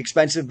wasn't very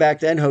expensive back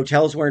then.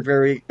 Hotels weren't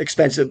very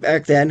expensive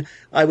back then.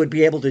 I would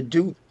be able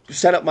to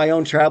set up my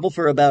own travel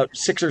for about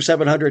 $600 or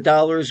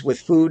 $700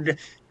 with food,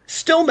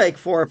 still make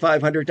 $400 or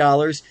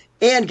 $500,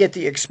 and get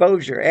the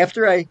exposure.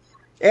 After I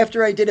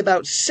did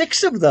about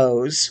 6 of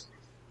those,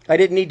 I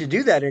didn't need to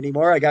do that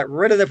anymore. I got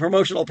rid of the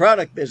promotional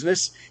product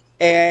business,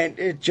 and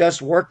it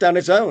just worked on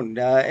its own.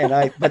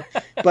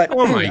 But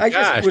oh my I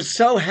gosh. just was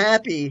so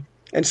happy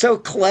and so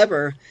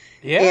clever.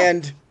 Yeah.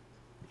 And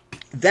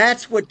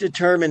that's what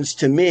determines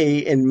to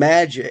me in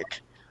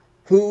magic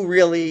who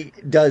really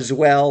does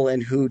well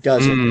and who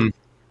doesn't.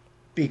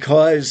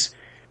 Because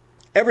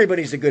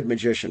everybody's a good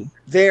magician.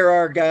 There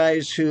are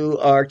guys who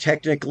are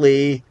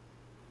technically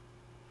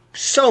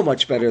so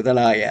much better than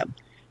I am,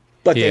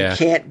 but they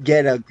can't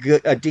get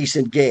a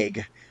decent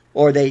gig,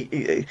 or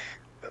you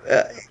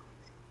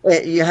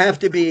have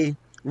to be,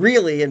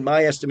 really, in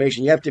my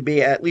estimation, you have to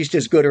be at least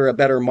as good or a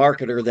better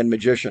marketer than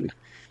magician.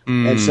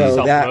 And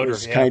so that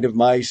was kind of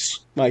my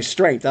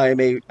strength. I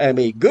am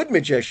a good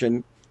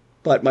magician,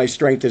 but my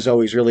strength has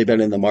always really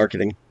been in the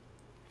marketing.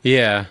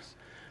 Yeah.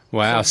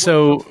 Wow.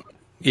 So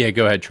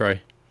go ahead,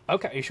 Troy.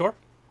 Okay, you sure?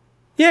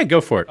 Yeah,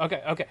 go for it.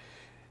 Okay.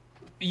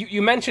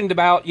 You mentioned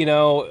about,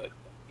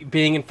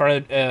 being in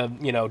front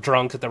of,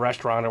 drunks at the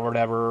restaurant or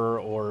whatever,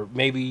 or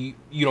maybe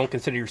you don't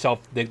consider yourself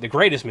the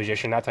greatest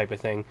magician, that type of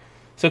thing.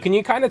 So can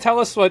you kind of tell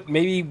us what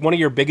maybe one of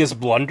your biggest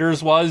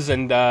blunders was,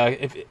 and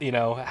if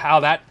how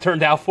that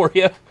turned out for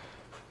you?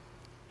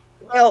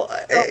 Well,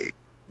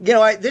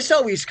 this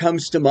always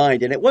comes to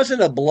mind, and it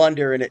wasn't a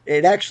blunder, and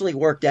it actually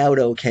worked out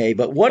okay.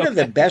 But one of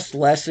the best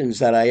lessons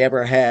that I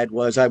ever had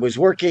was I was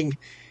working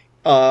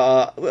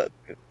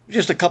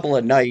just a couple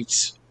of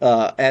nights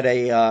at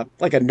a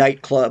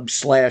nightclub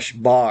 /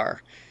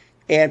 bar.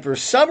 And for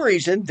some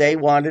reason, they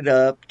wanted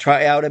to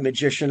try out a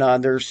magician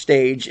on their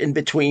stage in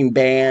between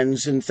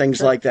bands and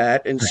things like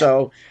that. And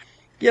so,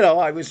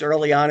 I was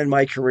early on in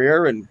my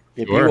career, and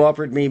if you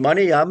offered me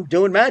money, I'm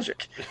doing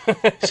magic.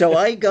 So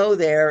I go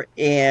there,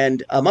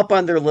 and I'm up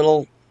on their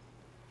little,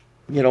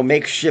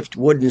 makeshift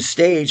wooden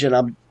stage, and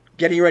I'm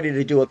getting ready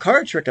to do a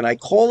card trick, and I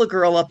call a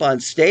girl up on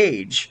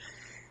stage,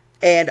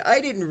 and I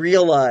didn't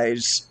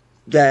realize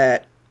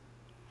that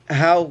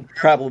how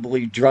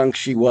probably drunk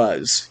she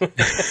was.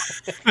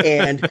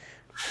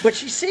 But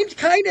she seemed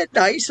kind of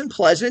nice and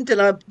pleasant,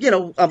 and I'm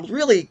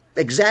really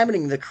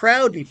examining the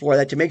crowd before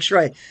that to make sure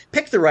I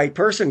pick the right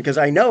person, because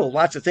I know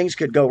lots of things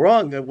could go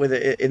wrong with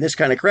it in this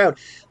kind of crowd.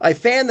 I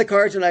fan the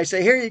cards and I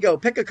say, "Here you go,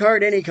 pick a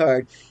card, any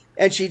card."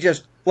 And she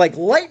just, like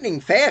lightning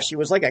fast, she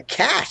was like a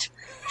cat.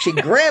 She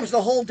grabs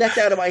the whole deck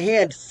out of my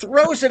hand,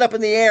 throws it up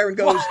in the air, and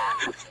goes.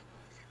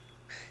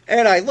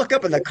 And I look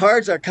up, and the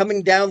cards are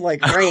coming down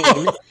like rain.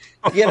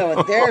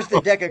 And there's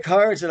the deck of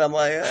cards, and I'm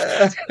like,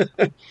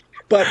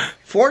 But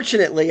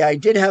fortunately, I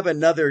did have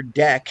another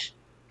deck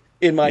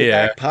in my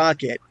back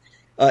pocket.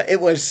 It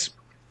was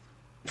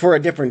for a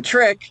different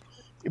trick,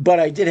 but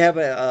I did have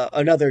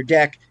another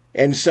deck.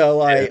 And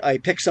so I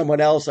picked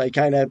someone else. I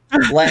kind of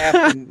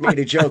laughed and made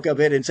a joke of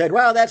it and said,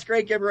 "Wow, that's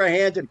great. Give her a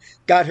hand," and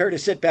got her to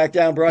sit back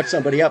down, brought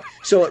somebody up.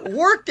 So it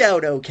worked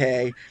out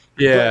okay.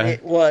 Yeah.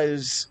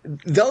 But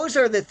those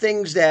are the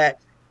things that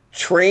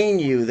train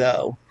you,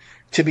 though,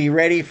 to be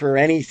ready for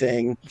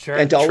anything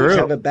and to always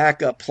have a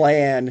backup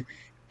plan.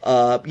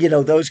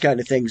 Those kind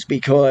of things,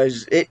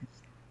 because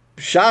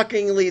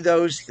shockingly,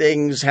 those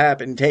things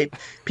happen.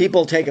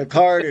 People take a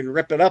card and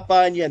rip it up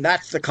on you, and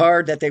that's the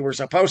card that they were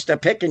supposed to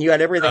pick, and you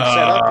had everything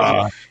set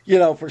up,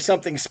 for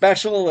something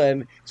special,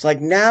 and it's like,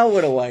 now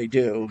what do I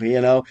do?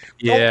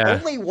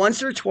 Only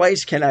once or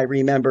twice can I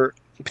remember,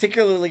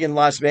 particularly in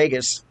Las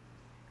Vegas,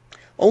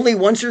 only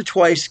once or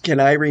twice can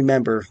I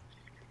remember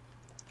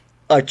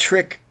a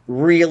trick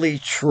really,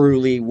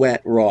 truly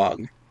went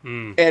wrong,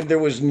 and there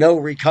was no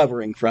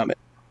recovering from it.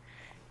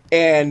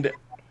 And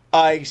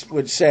I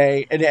would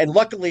say, and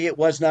luckily it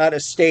was not a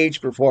stage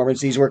performance.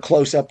 These were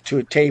close up to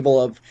a table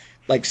of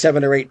like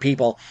 7 or 8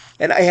 people.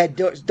 And I had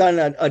done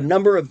a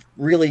number of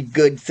really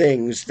good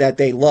things that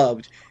they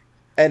loved.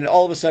 And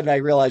all of a sudden I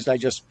realized I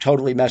just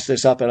totally messed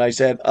this up. And I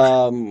said,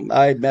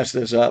 I messed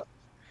this up.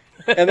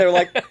 And they were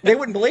like, they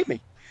wouldn't believe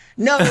me.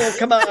 No,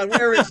 come on,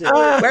 where is it?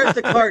 Where's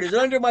the card? Is it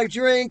under my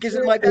drink? Is it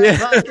in my back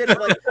pocket? I'm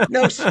like,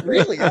 no,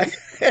 really,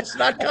 it's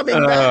not coming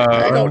back.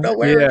 I don't know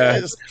where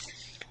it is.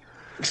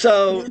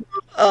 So,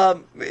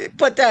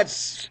 but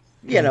that's,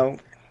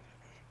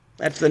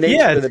 that's the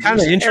nature of the beast. It's kind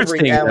of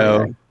interesting,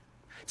 though.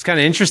 It's kind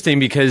of interesting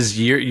because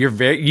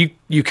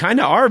you kind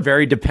of are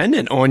very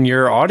dependent on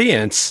your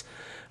audience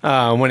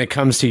when it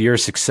comes to your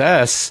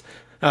success.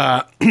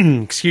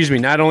 Excuse me,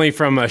 not only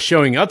from a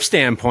showing up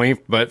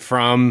standpoint, but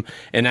from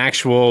an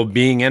actual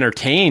being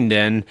entertained.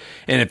 And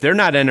if they're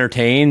not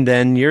entertained,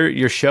 then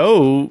your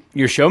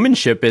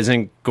showmanship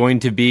isn't going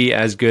to be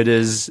as good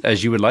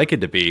as you would like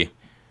it to be.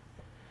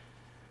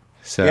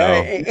 So,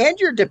 and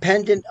you're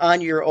dependent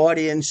on your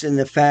audience in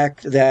the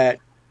fact that,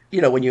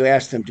 when you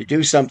ask them to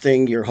do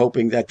something, you're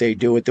hoping that they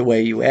do it the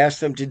way you ask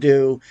them to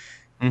do.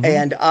 Mm-hmm.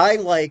 And I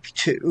like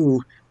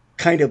to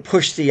kind of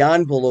push the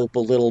envelope a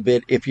little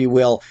bit, if you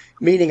will,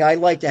 meaning I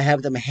like to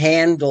have them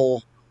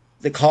handle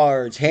the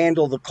cards,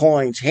 handle the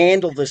coins,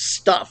 handle the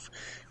stuff,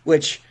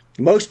 which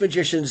most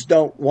magicians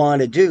don't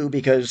want to do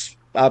because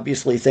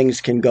obviously things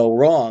can go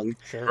wrong.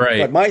 Sure. Right.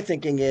 But my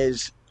thinking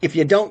is, if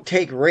you don't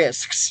take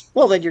risks,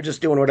 well, then you're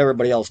just doing what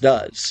everybody else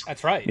does.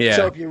 That's right. Yeah.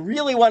 So if you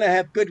really want to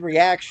have good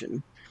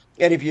reaction,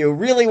 and if you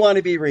really want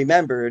to be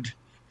remembered,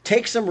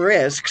 take some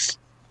risks.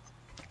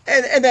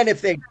 And then if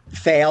they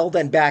fail,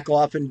 then back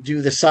off and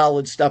do the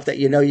solid stuff that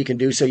you can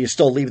do, so you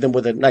still leave them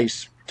with a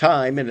nice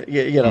time. And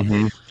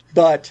Mm-hmm.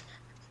 But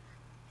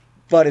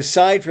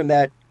aside from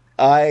that,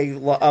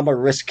 I'm a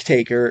risk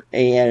taker,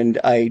 and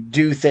I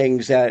do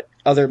things that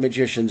other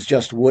magicians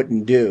just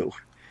wouldn't do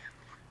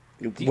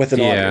with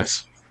an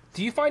audience.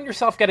 Do you find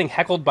yourself getting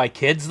heckled by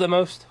kids the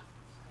most?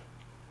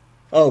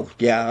 Oh,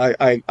 yeah.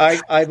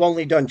 I've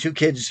only done 2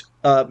 kids'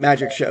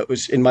 magic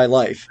shows in my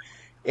life,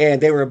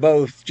 and they were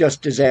both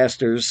just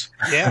disasters.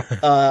 Yeah.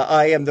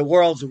 I am the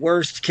world's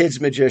worst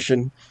kids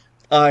magician.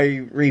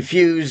 I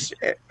refuse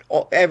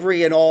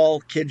every and all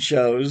kid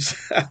shows.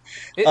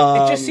 It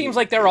just seems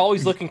like they're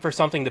always looking for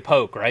something to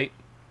poke, right?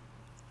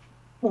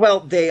 Well,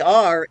 they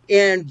are,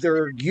 and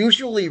they're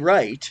usually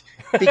right,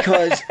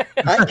 because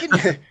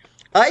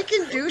I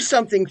can do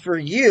something for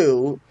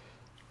you,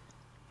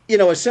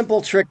 a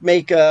simple trick,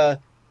 make I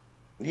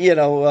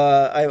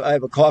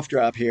have a cough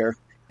drop here.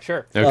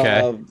 Sure.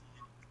 Okay.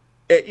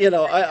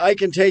 I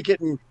can take it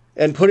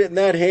and put it in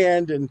that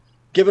hand and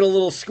give it a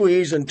little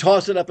squeeze and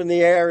toss it up in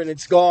the air and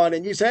it's gone.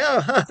 And you say,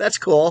 oh, that's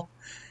cool.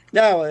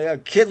 Now,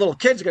 little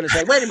kid's going to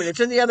say, wait a minute, it's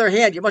in the other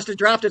hand. You must have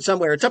dropped it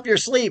somewhere. It's up your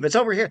sleeve. It's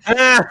over here.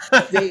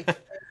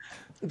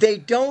 They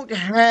don't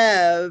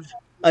have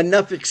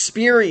enough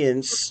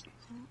experience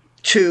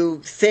to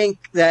think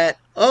that,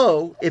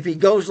 oh, if he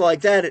goes like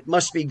that, it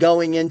must be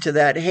going into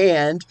that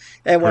hand.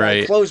 And when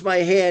I close my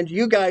hand,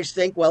 you guys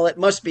think, well, it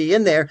must be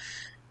in there.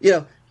 You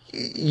know,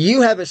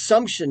 you have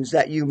assumptions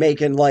that you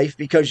make in life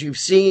because you've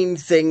seen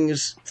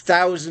things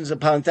thousands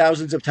upon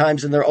thousands of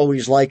times, and they're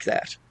always like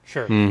that.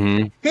 Sure.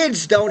 Mm-hmm.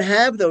 Kids don't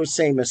have those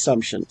same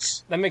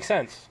assumptions. That makes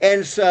sense.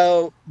 And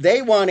so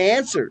they want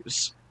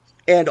answers.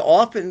 And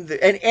often,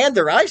 and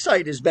their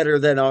eyesight is better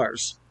than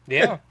ours.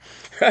 Yeah.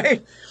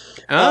 Right?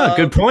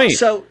 Good point.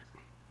 So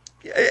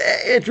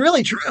it's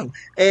really true.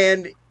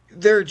 And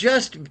they're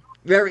just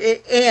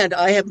and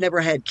I have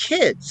never had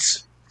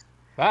kids.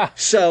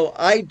 So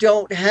I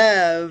don't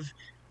have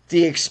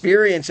the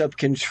experience of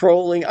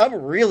controlling. I'm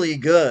really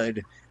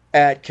good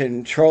at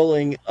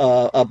controlling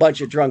a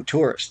bunch of drunk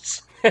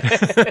tourists.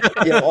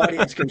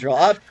 Audience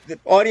control.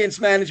 Audience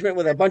management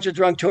with a bunch of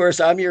drunk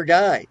tourists, I'm your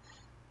guy.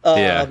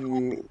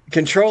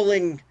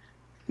 Controlling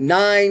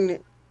 9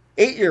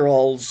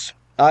 8-year-olds,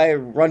 I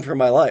run for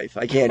my life.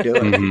 I can't do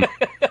it. Mm-hmm.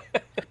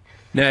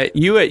 Now,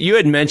 you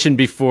had mentioned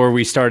before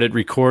we started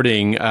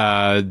recording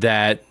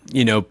that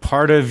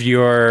part of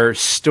your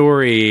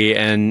story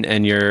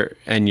and your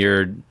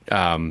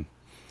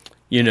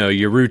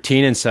your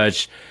routine and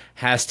such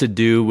has to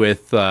do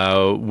with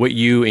what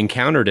you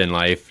encountered in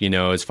life,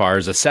 as far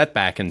as a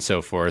setback and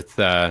so forth.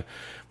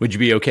 Would you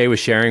be okay with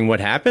sharing what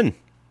happened?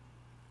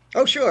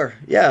 Oh, sure.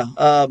 Yeah.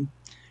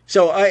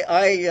 So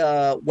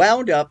I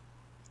wound up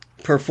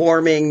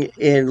performing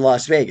in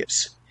Las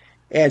Vegas.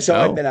 And so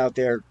I've been out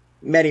there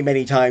many,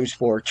 many times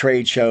for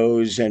trade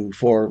shows and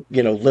for,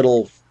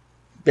 little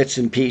bits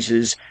and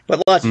pieces,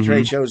 but lots of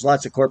trade shows,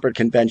 lots of corporate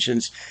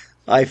conventions.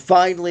 I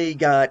finally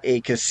got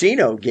a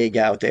casino gig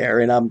out there,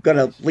 and I'm going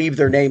to leave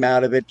their name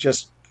out of it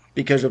just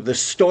because of the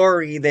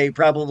story. They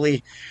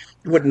probably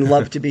wouldn't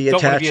love to be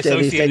attached to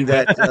anything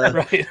that.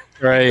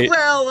 Right.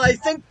 Well, I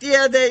think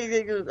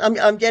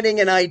I'm getting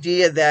an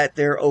idea that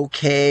they're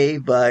okay,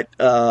 but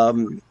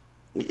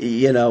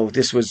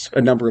this was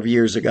a number of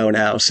years ago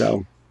now,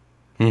 so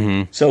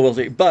so we'll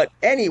see. But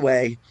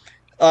anyway,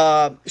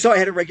 so I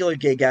had a regular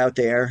gig out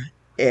there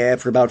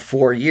for about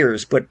 4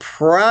 years, but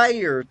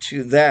prior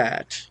to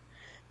that,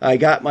 I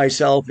got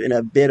myself in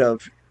a bit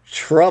of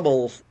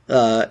trouble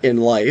in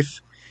life.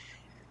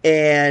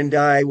 And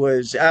I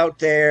was out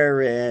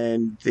there,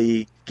 and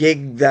the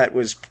gig that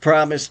was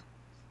promised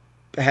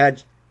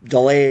had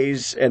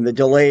delays, and the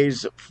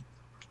delays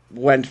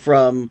went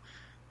from,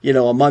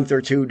 a month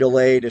or two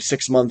delay to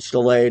 6 months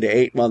delay to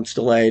 8 months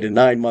delay to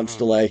 9 months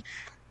delay.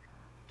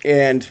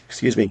 And,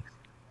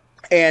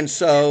 and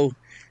so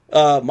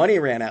money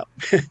ran out.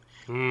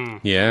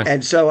 Yeah.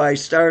 And so I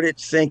started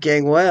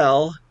thinking,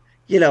 well,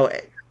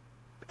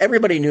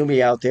 everybody knew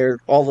me out there,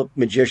 all the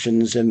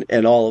magicians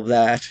and all of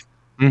that.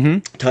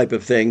 Type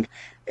of thing.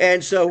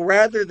 And so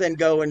rather than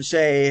go and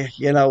say,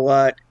 you know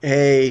what,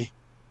 hey,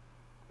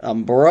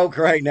 I'm broke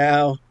right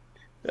now.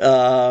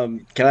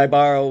 Can I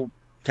borrow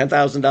 $10,000,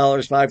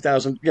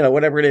 $5,000,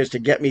 whatever it is to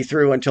get me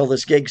through until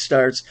this gig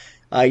starts?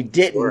 I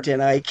didn't. Sure.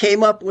 And I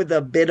came up with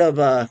a bit of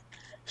a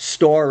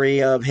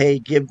story of, hey,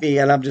 give me,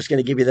 and I'm just going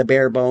to give you the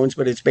bare bones,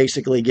 but it's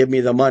basically give me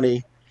the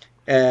money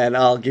and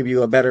I'll give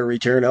you a better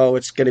return. Oh,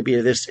 it's going to be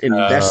this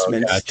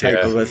investment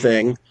type of a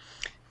thing.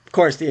 Of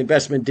course, the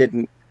investment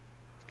didn't.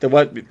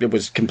 It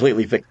was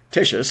completely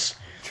fictitious.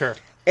 Sure.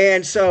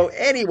 And so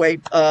anyway,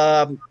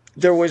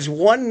 there was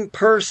one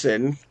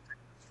person.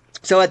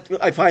 So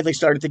I finally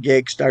started the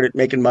gig, started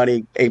making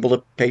money, able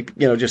to pay,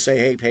 just say,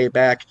 hey, pay it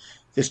back.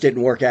 This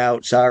didn't work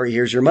out. Sorry,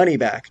 here's your money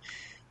back.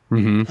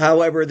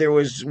 However, there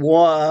was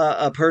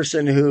a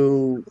person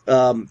who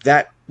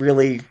that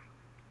really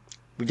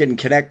we didn't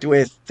connect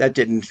with. That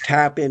didn't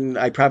happen.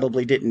 I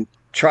probably didn't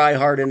try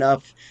hard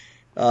enough.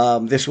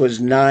 This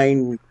was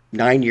nine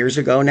years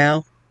ago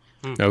now.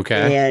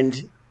 Okay.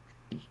 And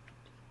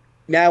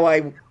now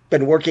I've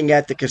been working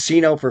at the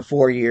casino for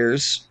 4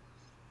 years,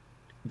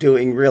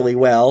 doing really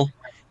well.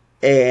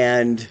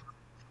 And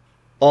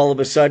all of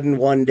a sudden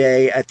one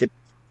day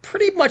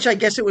pretty much, I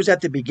guess it was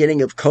at the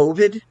beginning of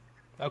COVID.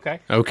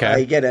 Okay.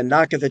 I get a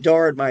knock at the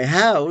door at my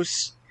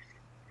house,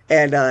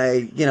 and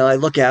I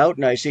look out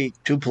and I see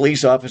 2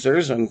 police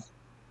officers, and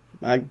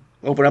I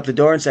open up the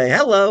door and say,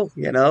 hello,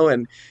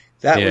 and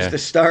that was the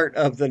start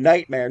of the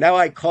nightmare. Now,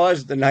 I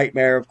caused the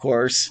nightmare, of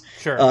course,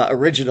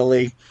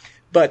 originally,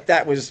 but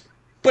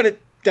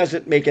it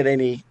doesn't make it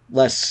any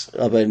less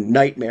of a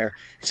nightmare.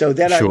 So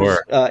then I was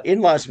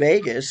in Las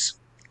Vegas,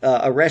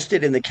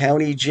 arrested in the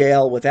county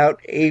jail without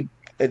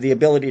the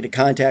ability to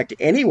contact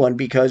anyone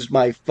because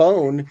my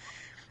phone,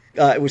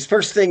 it was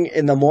first thing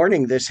in the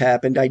morning this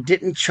happened. I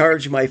didn't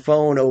charge my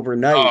phone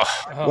overnight.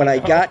 When I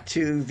got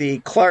to the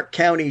Clark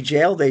County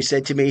jail, they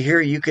said to me,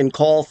 here, you can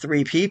call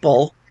 3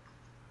 people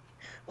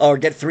or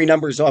get 3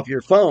 numbers off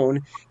your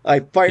phone.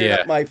 I fired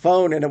up my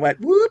phone and it went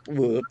whoop,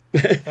 whoop.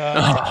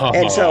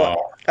 And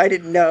so I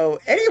didn't know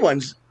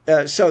anyone's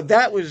So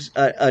that was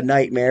a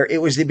nightmare.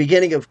 It was the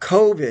beginning of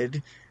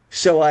COVID,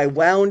 so I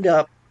wound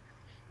up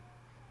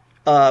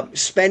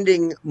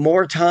spending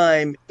more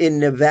time in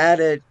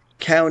Nevada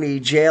County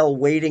Jail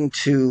waiting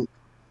to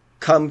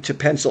come to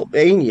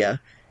Pennsylvania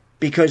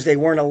because they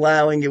weren't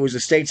allowing, it was a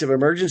states of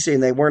emergency,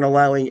 and they weren't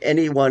allowing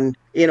anyone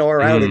in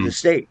or out of the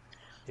state.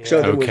 Yeah.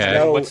 So there was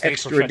no What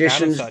states were shut down and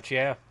extraditions. such,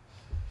 yeah.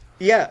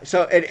 Yeah,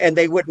 so and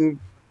they wouldn't,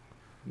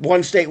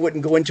 one state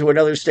wouldn't go into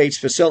another state's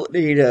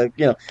facility to,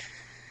 you know.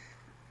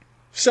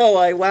 So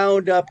I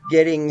wound up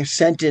getting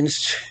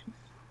sentenced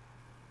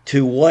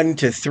to 1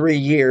 to 3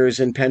 years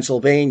in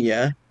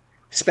Pennsylvania.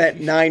 Spent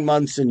 9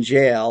 months in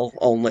jail.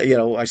 Only, you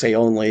know, I say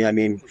only, I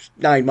mean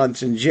 9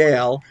 months in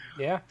jail.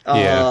 Yeah.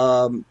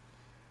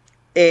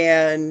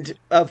 And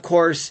of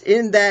course,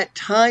 in that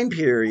time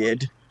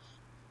period,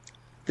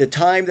 the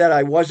time that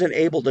I wasn't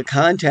able to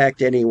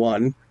contact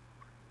anyone,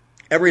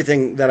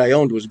 everything that I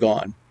owned was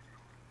gone.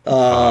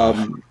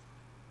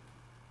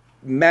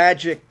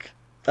 Magic,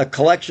 a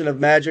collection of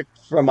magic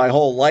from my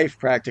whole life,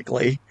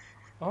 practically,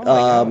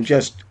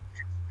 just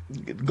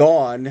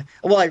gone.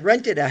 Well, I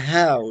rented a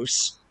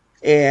house,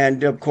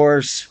 and of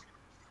course,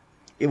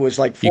 it was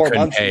like 4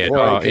 months before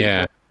I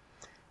could.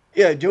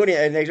 Yeah, doing it,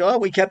 and they go, "Oh,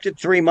 we kept it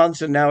 3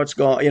 months, and now it's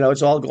gone. You know,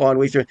 it's all gone.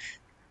 We threw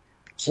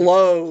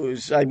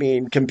clothes. I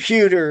mean,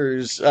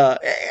 computers,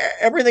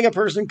 everything a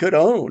person could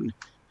own,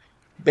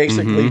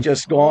 basically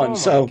just gone."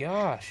 Oh my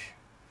gosh!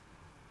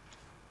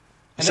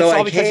 And so that's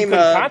all I because came. You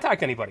couldn't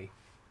contact anybody.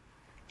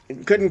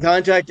 Couldn't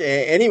contact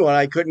anyone.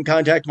 I couldn't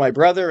contact my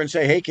brother and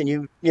say, "Hey, can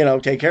you,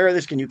 take care of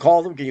this? Can you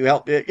call them? Can you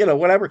help?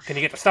 Whatever." Can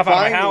you get the stuff out of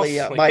my house?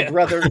 Finally, my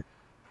brother.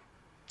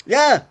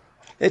 Yeah,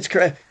 it's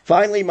correct.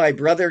 Finally, my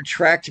brother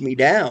tracked me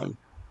down,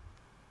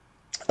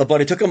 but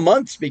it took him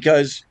months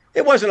because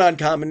it wasn't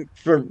uncommon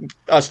for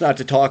us not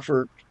to talk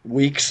for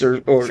weeks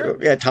or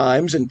Sure. at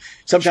times, and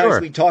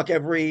sometimes we'd talk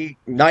every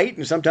night,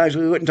 and sometimes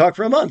we wouldn't talk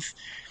for a month.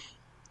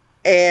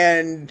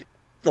 And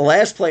the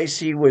last place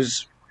he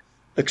was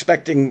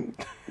expecting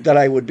that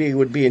I would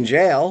be in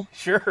jail.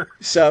 Sure.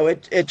 So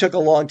it took a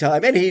long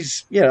time, and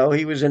he's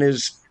he was in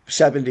his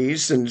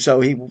 70s, and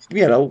so he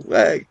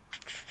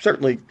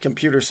certainly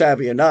computer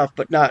savvy enough,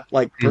 but not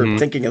like for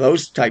thinking of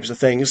those types of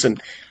things.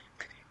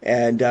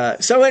 And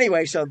so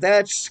anyway, so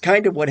that's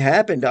kind of what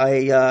happened.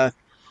 I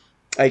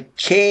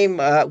came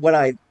when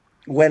I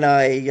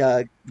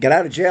got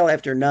out of jail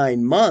after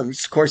 9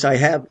 months. Of course, I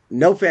have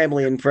no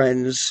family and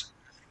friends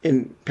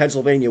in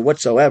Pennsylvania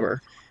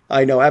whatsoever.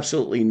 I know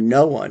absolutely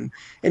no one.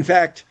 In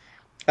fact,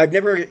 I've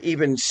never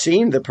even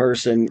seen the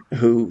person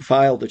who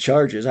filed the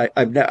charges. I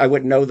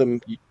wouldn't know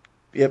them.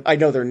 I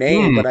know their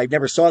name, but I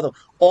never saw them.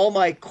 All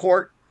my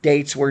court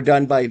dates were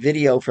done by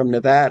video from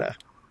Nevada.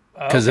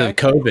 Because of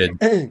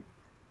COVID.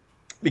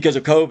 Because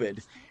of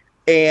COVID.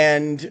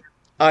 And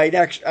I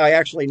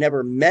actually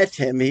never met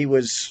him. He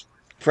was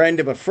a friend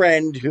of a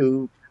friend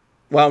who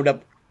wound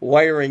up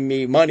wiring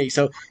me money.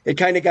 So it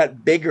kind of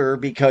got bigger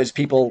because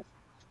people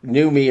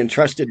knew me and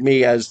trusted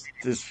me as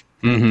this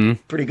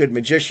pretty good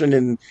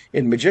magician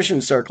in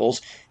magician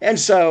circles. And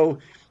so,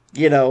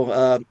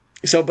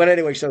 but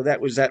anyway, so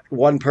that was that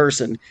one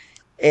person.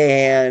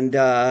 And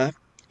I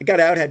got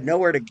out, had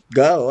nowhere to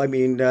go. I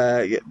mean,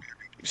 I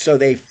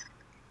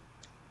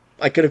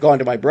could have gone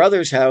to my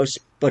brother's house,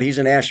 but he's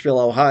in Asheville,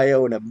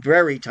 Ohio, in a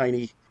very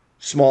tiny,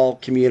 small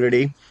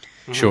community.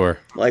 Sure.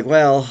 Like,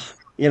 well,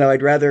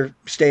 I'd rather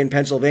stay in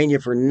Pennsylvania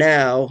for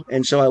now.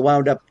 And so I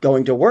wound up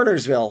going to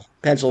Wernersville,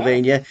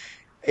 Pennsylvania,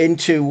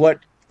 into what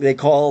they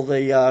call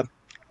the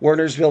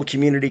Wernersville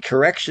Community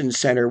Correction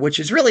Center, which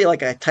is really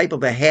like a type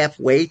of a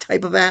halfway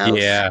type of a house.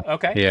 Yeah.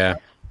 Okay. Yeah.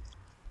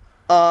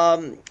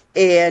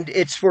 And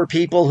it's for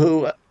people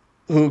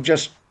who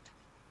just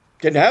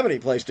didn't have any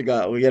place to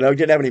go,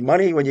 didn't have any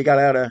money when you got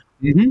out of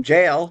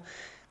jail.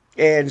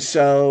 And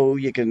so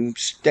you can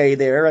stay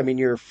there. I mean,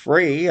 you're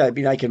free. I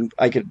mean, I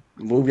could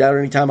move out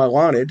anytime I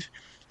wanted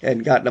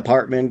and got an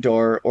apartment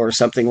or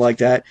something like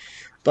that.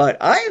 But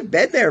I have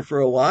been there for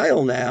a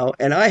while now,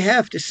 and I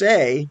have to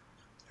say,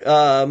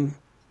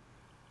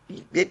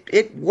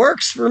 it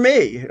works for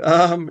me.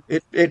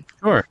 It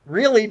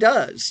really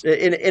does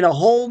in a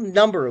whole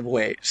number of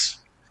ways.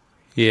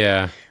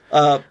 Yeah.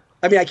 I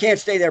mean, I can't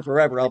stay there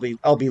forever.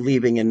 I'll be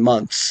leaving in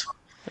months.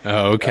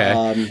 Oh,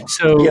 okay.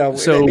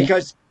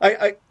 Because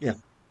I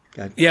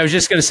I was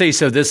just going to say,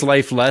 so this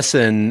life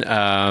lesson,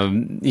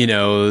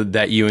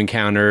 that you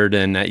encountered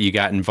and that you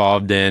got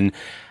involved in,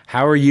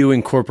 how are you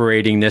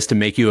incorporating this to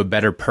make you a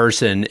better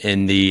person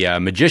in the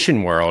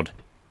magician world?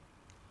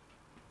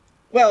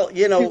 Well,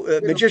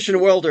 magician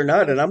world or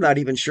not, and I'm not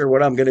even sure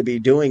what I'm going to be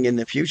doing in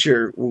the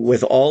future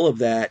with all of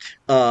that.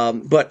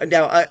 But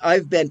now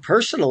I've been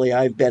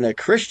a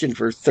Christian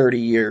for 30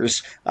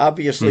 years.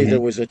 Obviously,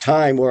 there was a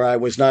time where I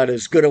was not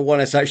as good a one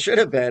as I should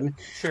have been,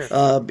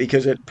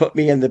 because it put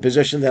me in the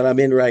position that I'm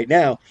in right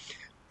now.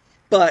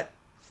 But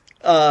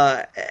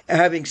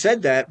having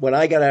said that, when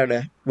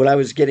I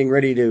was getting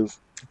ready to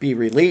be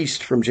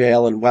released from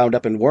jail and wound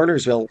up in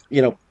Wernersville,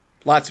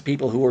 lots of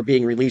people who were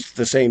being released at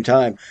the same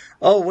time.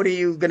 Oh, what are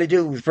you going to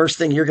do? First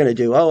thing you're going to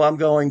do? Oh, I'm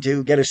going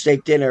to get a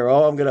steak dinner.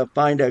 Oh, I'm going to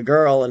find a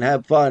girl and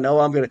have fun. Oh,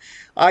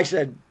 I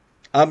said,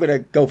 I'm going to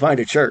go find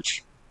a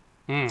church,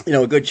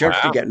 a good church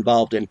to get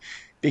involved in,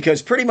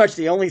 because pretty much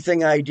the only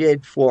thing I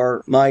did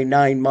for my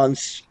 9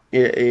 months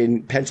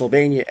in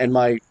Pennsylvania and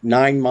my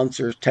 9 months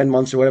or 10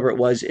 months or whatever it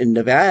was in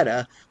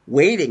Nevada,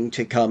 waiting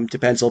to come to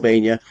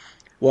Pennsylvania,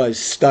 was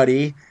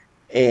study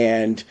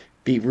and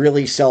be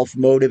really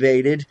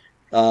self-motivated.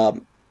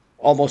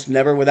 Almost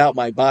never without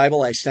my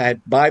Bible. I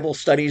had Bible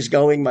studies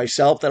going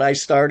myself that I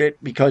started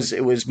because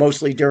it was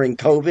mostly during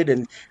COVID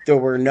and there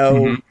were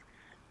no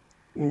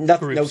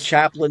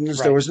chaplains.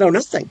 Right. There was no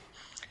nothing.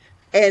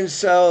 And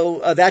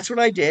so that's what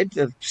I did.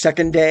 The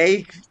second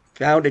day,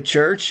 found a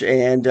church,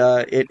 and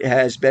it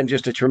has been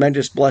just a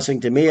tremendous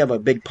blessing to me. I'm a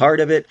big part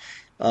of it.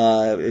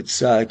 It's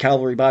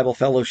Calvary Bible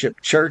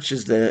Fellowship Church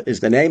is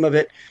the name of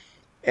it.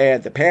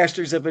 And the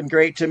pastors have been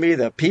great to me.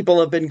 The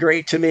people have been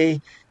great to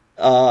me.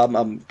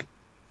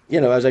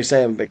 As I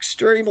say, I'm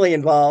extremely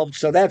involved.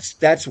 So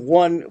that's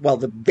one. Well,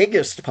 the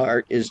biggest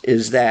part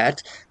is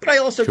that. But I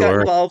also got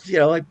involved.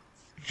 I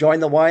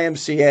joined the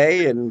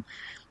YMCA and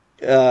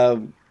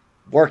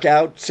work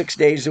out 6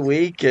 days a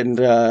week, and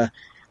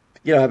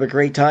have a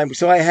great time.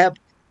 So I have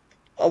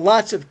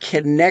lots of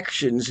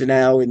connections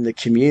now in the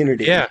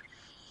community. Yeah.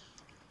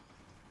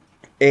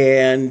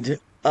 And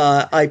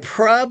I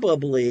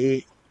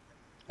probably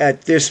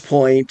at this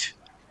point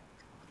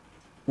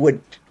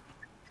would.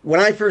 When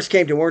I first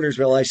came to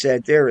Wernersville, I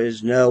said, there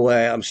is no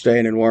way I'm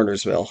staying in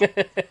Wernersville.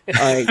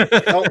 I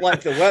don't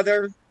like the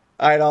weather.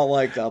 I don't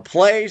like the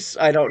place.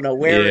 I don't know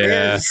where it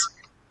is.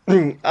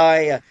 As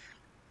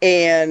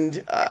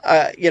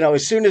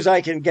soon as I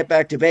can get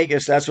back to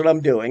Vegas, that's what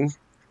I'm doing.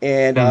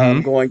 And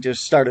I'm going to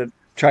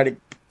try to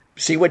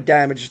see what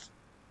damage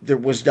there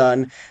was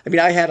done. I mean,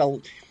 I had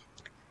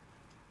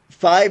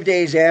 5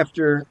 days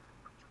after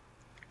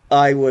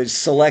I was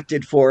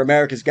selected for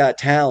America's Got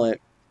Talent,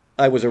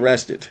 I was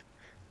arrested.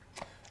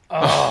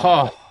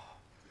 Oh,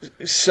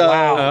 so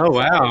wow. Oh,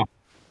 wow.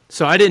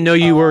 So I didn't know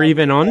you were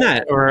even on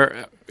that,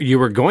 or you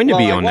were going to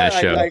be on that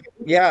show.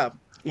 Yeah.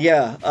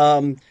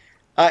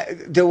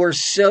 There were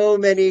so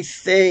many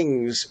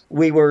things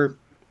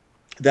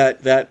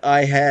that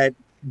I had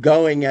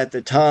going at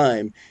the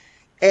time.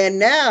 And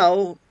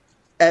now,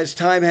 as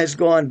time has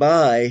gone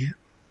by,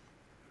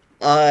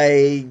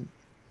 I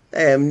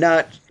am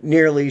not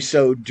nearly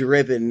so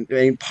driven. I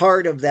mean,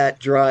 part of that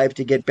drive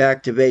to get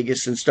back to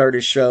Vegas and start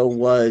a show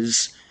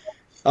was,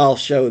 I'll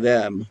show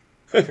them.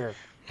 Sure.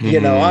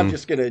 I'm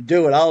just going to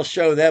do it. I'll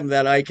show them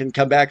that I can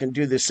come back and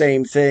do the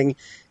same thing.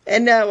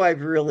 And now I've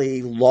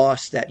really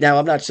lost that. Now,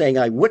 I'm not saying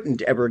I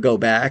wouldn't ever go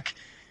back,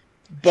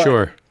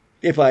 but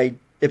if I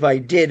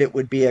did, it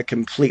would be a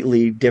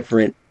completely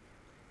different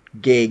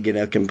gig and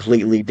a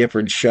completely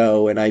different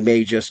show. And I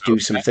may just do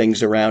some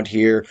things around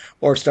here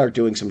or start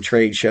doing some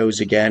trade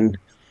shows again.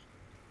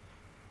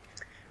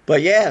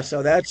 But yeah,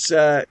 so that's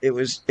it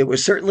was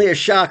certainly a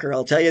shocker.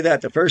 I'll tell you that.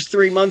 The first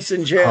 3 months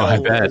in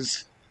jail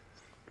was,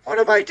 what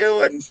am I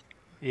doing?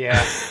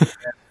 Yeah.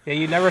 Yeah,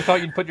 you never thought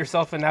you'd put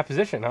yourself in that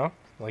position, huh?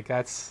 Like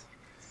that's.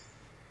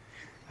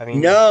 I mean.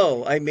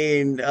 No, I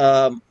mean,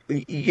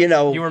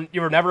 You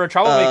were never a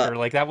troublemaker.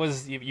 Like that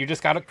was you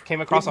just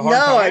came across a hard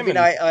time. No, I mean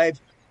I've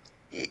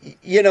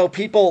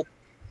people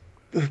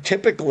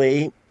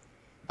typically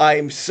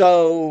I'm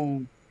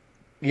so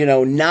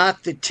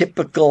not the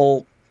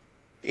typical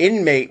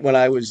inmate when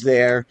I was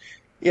there.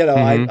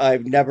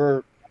 I've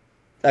never.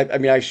 I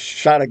mean, I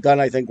shot a gun,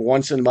 I think,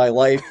 once in my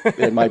life,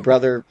 and my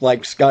brother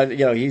likes gun.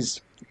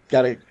 He's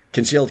got a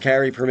concealed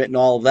carry permit and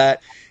all of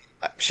that.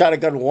 I shot a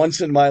gun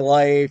once in my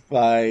life.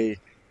 I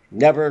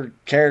never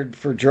cared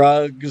for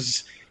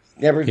drugs.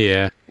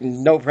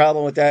 No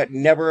problem with that.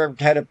 Never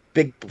had a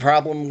big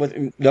problem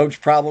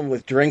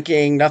with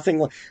drinking.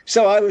 Nothing.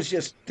 So I was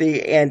just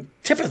the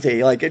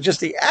antipathy,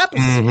 just the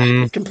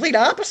opposite, complete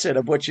opposite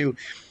of what you.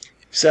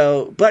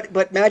 So,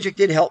 but magic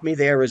did help me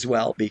there as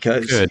well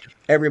because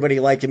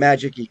everybody liked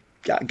magic. You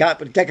got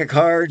a deck of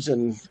cards,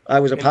 and I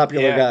was a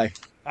popular guy.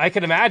 I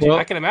can imagine. Well,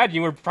 I can imagine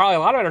you were probably a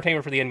lot of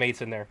entertainment for the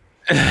inmates in there.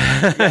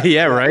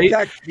 Yeah, right. In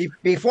fact,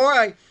 before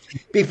I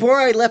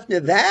left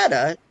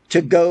Nevada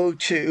to go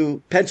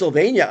to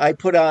Pennsylvania, I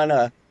put on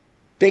a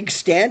big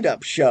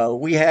stand-up show.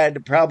 We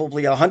had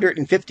probably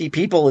 150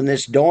 people in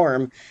this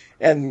dorm,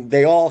 and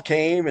they all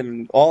came,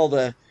 and all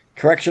the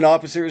correction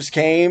officers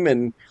came,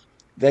 and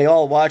they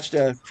all watched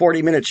a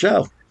 40-minute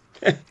show.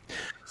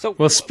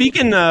 Well,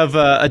 speaking of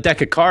a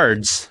deck of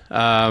cards,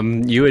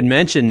 you had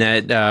mentioned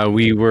that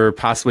we were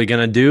possibly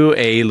going to do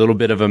a little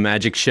bit of a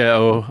magic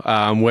show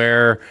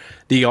where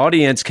the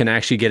audience can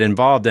actually get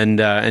involved.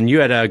 And you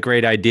had a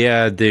great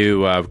idea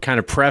to kind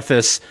of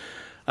preface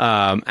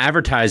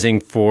advertising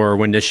for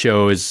when this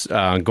show is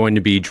going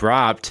to be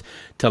dropped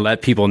to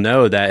let people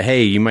know that,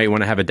 hey, you might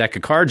want to have a deck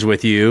of cards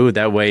with you.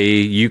 That way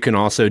you can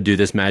also do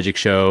this magic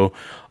show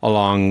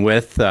along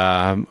with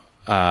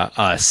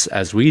us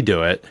as we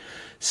do it.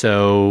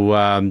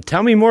 So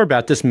tell me more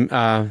about this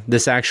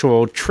this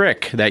actual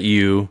trick that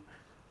you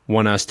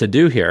want us to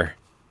do here?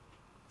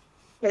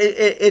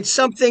 It's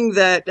something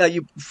that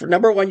for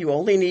number one, you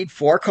only need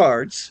 4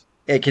 cards.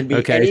 It can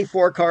be any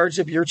 4 cards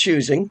of your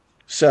choosing.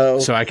 So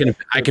I can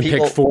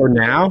pick 4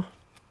 now.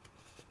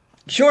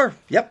 Sure.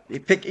 Yep.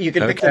 You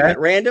can pick them at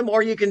random,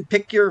 or you can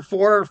pick your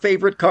 4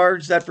 favorite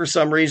cards that for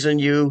some reason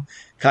you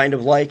kind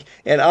of like.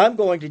 And I'm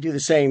going to do the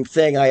same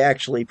thing. I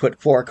actually put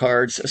 4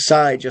 cards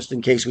aside just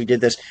in case we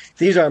did this.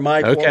 These are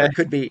my 4. It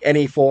could be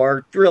any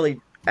 4. Really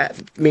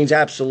means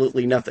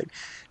absolutely nothing.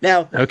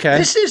 Now,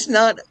 this is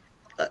not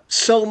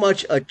so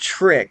much a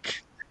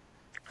trick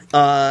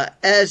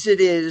as it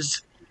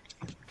is.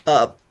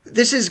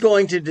 This is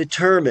going to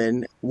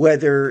determine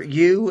whether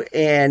you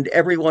and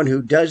everyone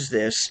who does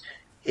this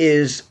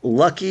is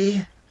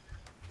lucky,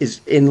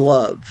 is in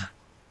love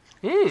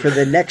for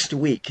the next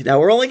week. Now,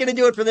 we're only going to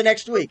do it for the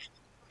next week.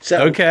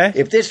 So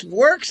if this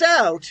works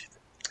out,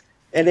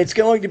 and it's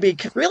going to be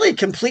really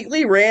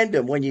completely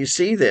random when you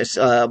see this,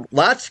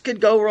 lots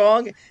could go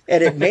wrong,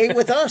 and it may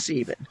with us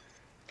even.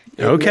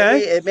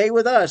 It may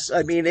with us.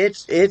 I mean,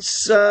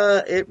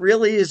 it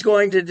really is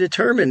going to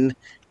determine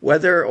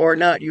whether or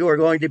not you are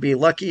going to be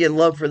lucky in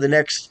love for the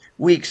next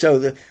week. So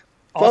the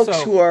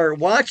folks who are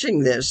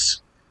watching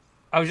this,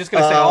 I was just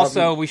going to say,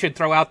 also, we should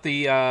throw out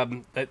the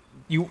that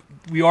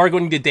we are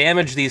going to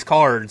damage these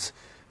cards,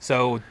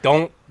 so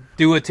don't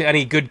do it to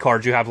any good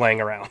cards you have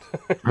laying around.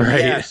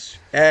 Yes,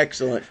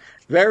 excellent.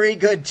 Very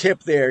good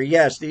tip there.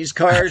 Yes, these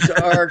cards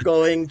are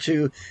going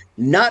to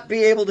not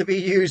be able to be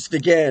used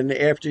again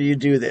after you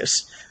do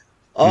this.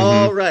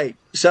 All right.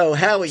 So,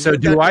 Howie. So,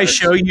 do I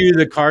show you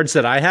the cards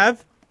that I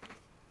have?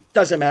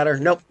 Doesn't matter.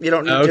 Nope, you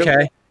don't need to.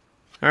 Okay.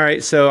 All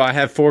right, so I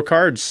have 4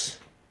 cards.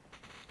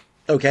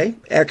 Okay,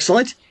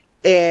 excellent.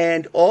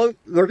 And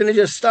we're going to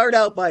just start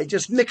out by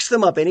just mix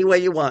them up any way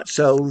you want,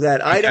 so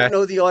that I don't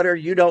know the order,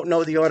 you don't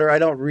know the order, I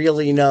don't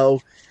really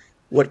know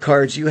what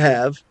cards you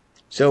have.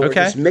 So we're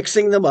just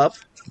mixing them up.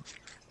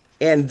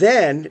 And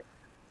then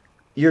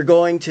you're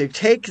going to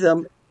take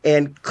them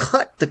and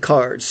cut the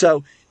cards.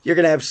 So you're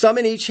going to have some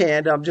in each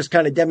hand. I'm just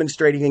kind of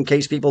demonstrating in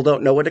case people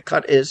don't know what a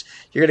cut is.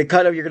 You're going to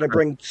cut them. You're going to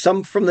bring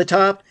some from the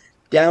top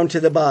down to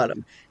the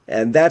bottom.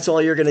 And that's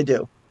all you're going to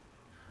do.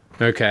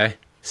 Okay.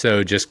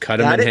 So just cut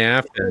them in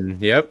half and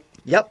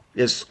Yep,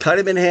 just cut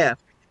them in half.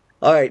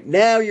 All right,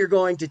 now you're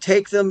going to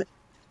take them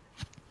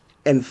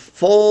and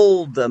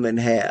fold them in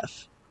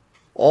half.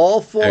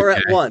 All 4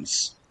 at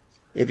once.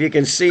 If you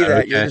can see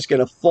that, you're just going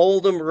to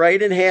fold them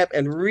right in half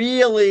and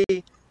really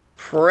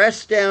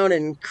press down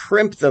and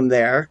crimp them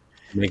there.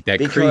 Make that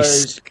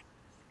crease.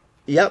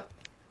 Yep,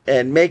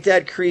 and make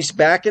that crease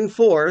back and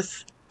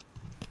forth.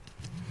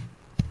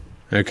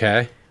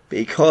 Okay.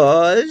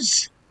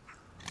 Because...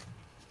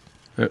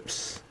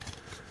 Oops.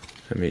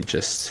 Let me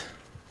just...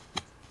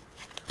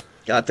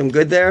 Got them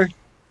good there?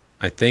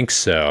 I think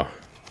so.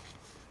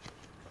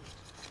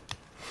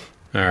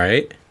 All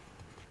right.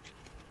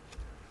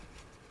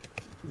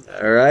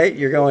 All right,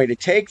 you're going to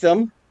take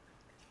them.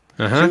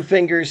 2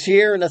 fingers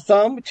here and a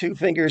thumb, 2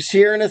 fingers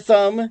here and a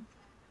thumb,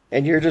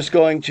 and you're just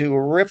going to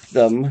rip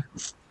them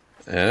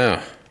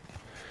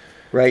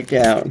right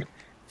down.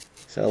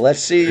 So let's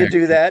see you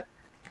do that.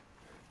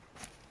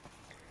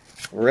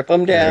 Rip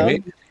them down.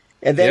 Right.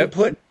 And then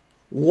put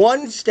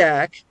 1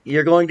 stack.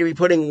 You're going to be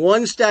putting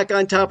 1 stack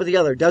on top of the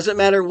other. Doesn't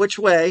matter which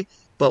way,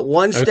 but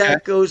 1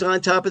 stack goes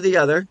on top of the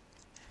other.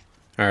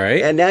 All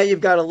right. And now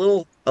you've got a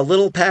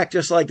little pack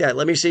just like that.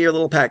 Let me see your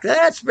little pack.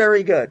 That's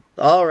very good.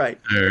 All right.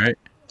 All right.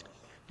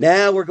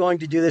 Now we're going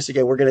to do this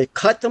again. We're going to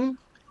cut them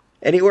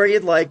anywhere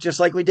you'd like,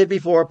 just like we did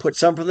before. Put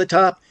some from the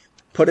top,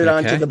 put it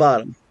onto the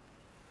bottom.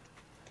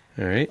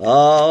 All right.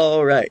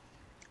 All right.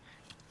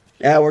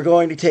 Now we're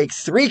going to take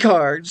 3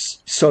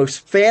 cards, so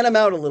fan them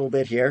out a little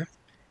bit here.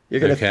 You're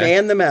going to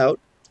fan them out.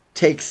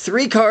 Take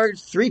 3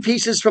 cards, 3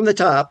 pieces from the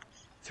top,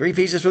 3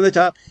 pieces from the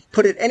top.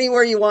 Put it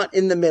anywhere you want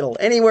in the middle,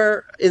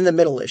 anywhere in the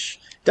middle-ish.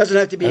 Doesn't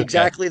have to be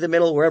exactly the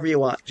middle, wherever you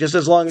want, just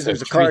as long as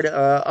there's a card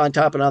on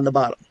top and on the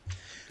bottom.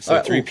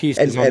 So 3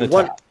 pieces on the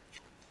top.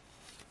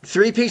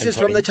 3 pieces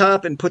from the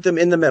top and put them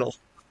in the middle.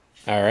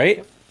 All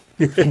right.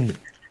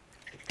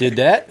 Did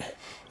that?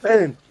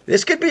 Man,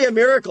 this could be a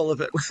miracle if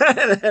it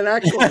an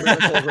actual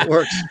miracle if it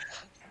works.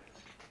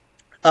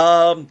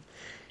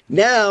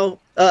 Now,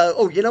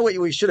 you know what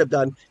we should have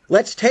done?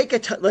 Let's take the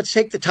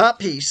top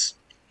piece,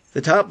 the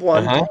top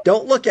one.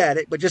 Don't look at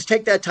it, but just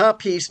take that top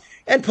piece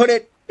and put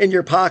it in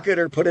your pocket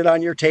or put it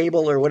on your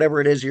table or whatever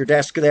it is, your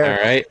desk there.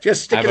 All right.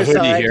 Just stick I have it a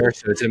aside. hoodie here,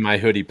 so it's in my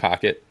hoodie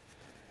pocket.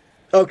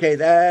 Okay,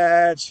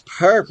 that's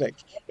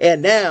perfect.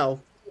 And now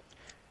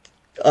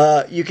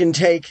you can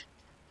take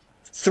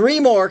 3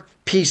 more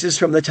pieces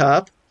from the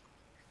top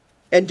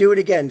and do it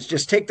again.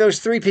 Just take those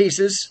 3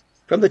 pieces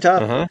from the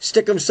top,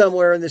 stick them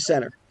somewhere in the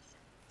center.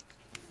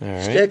 All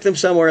right. Stick them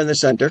somewhere in the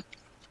center.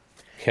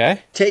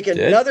 Okay. Take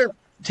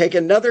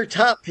another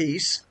top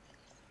piece,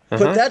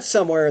 put that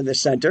somewhere in the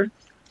center.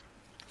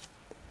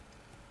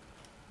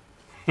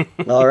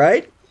 All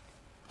right.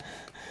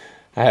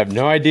 I have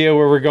no idea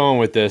where we're going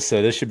with this,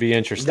 so this should be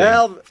interesting.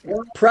 Well,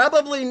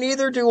 probably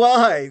neither do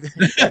I.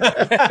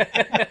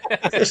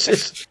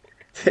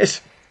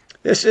 This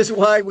is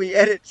why we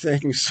edit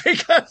things.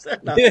 Because,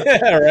 no.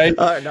 Yeah, right.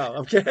 No,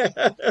 I'm kidding.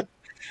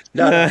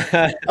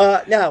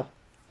 Now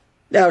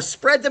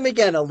spread them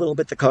again a little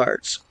bit, the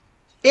cards.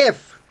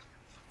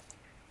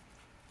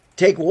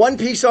 Take one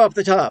piece off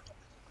the top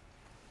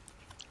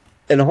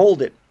and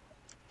hold it.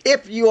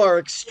 If you are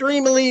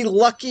extremely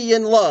lucky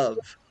in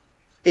love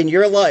in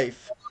your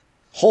life,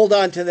 hold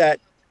on to that.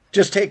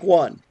 Just take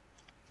one.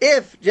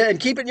 And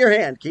keep it in your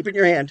hand. Keep it in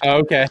your hand. Oh,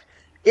 okay.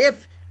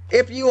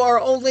 If you are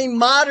only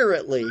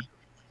moderately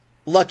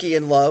lucky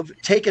in love,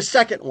 take a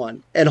second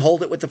one and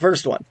hold it with the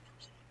first one.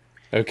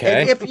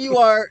 Okay. And if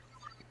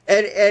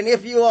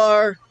you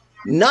are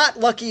not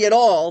lucky at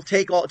all,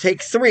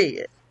 take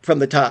three from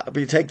the top.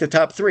 You take the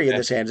top three in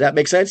this hand. Does that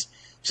make sense?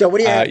 So what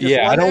do you have?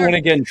 Yeah, I don't want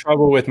to get in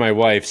trouble with my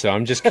wife, so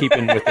I'm just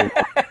keeping with her.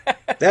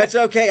 That's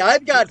okay.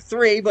 I've got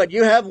three, but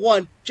you have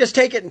one. Just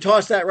take it and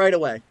toss that right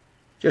away.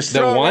 Just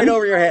throw it right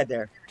over your head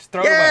there. Just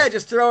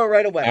throw it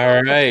right away.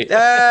 All right.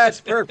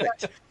 That's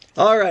perfect.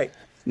 All right.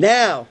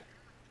 Now,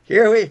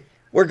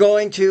 we're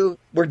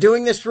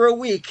doing this for a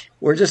week.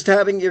 You're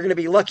going to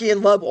be lucky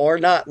in love or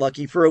not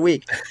lucky for a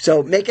week.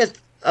 So make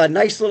a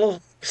nice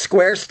little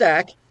square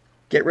stack.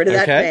 Get rid of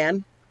that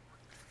fan.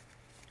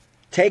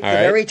 Take the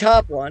very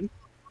top one.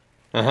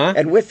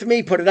 And with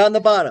me, put it on the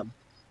bottom.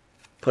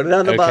 Put it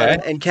on the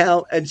bottom and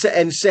count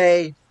and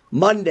say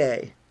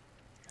Monday.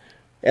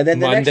 And then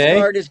the next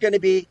card is going to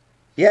be,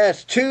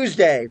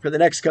 Tuesday for the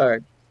next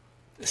card.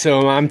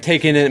 So I'm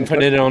taking it and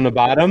putting it on the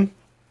bottom?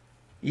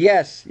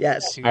 Yes. All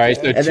right,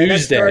 so and Tuesday. The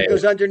next card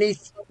goes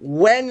underneath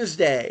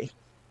Wednesday.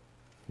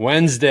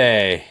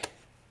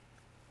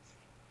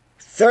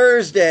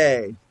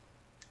 Thursday.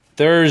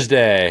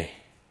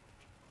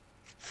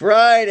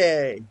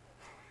 Friday.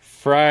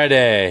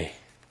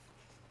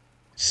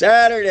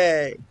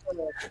 Saturday.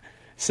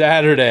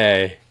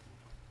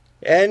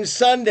 And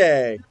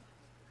Sunday.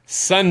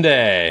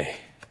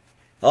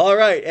 All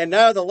right, and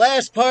now the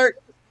last part,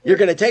 you're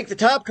going to take the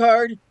top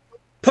card,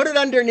 put it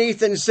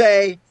underneath and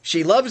say,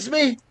 she loves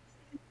me.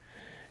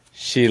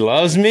 She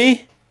loves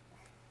me?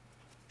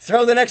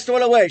 Throw the next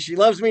one away. She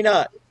loves me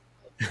not.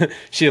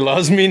 She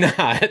loves me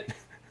not.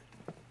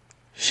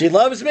 She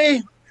loves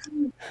me.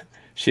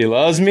 She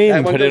loves me,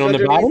 and put it on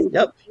the bottom?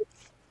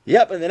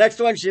 Yep, and the next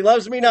one, she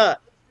loves me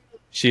not.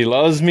 She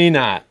loves me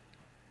not.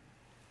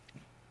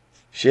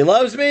 She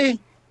loves me.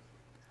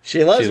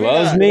 She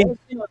loves me.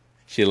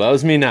 She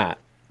loves me not.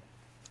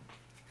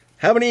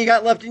 How many you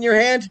got left in your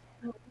hand?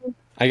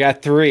 I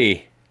got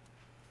 3.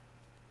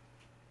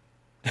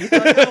 Keep on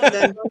going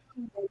then.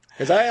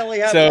 Because I only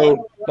have one.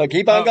 But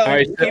keep on going.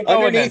 Right, so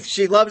underneath,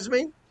 she loves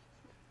me.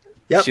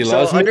 Yep, she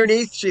loves me.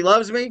 Underneath, she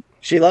loves me.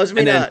 She loves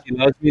me not. She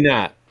loves me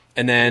not.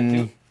 And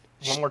then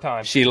one more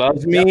time. She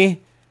loves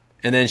me,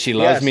 and then she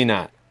loves me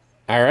not.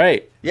 All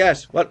right.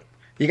 Yes. What?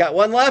 You got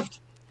one left?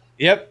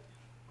 Yep.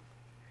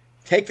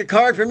 Take the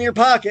card from your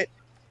pocket.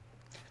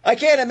 I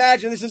can't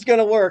imagine this is going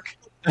to work.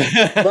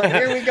 But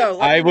here we go.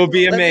 I will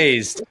be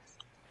amazed.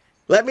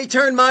 Let me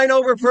turn mine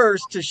over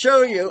first to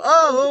show you.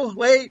 Oh,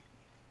 wait.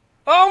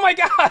 Oh, my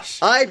gosh.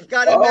 I've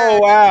got it. Oh,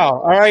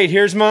 wow. All right,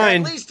 here's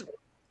mine. At least.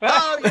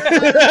 Oh,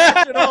 you're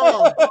not at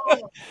all.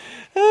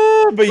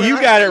 But you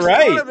got it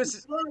right.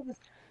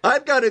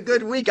 I've got a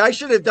good week. I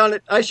should have done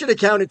it. I should have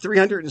counted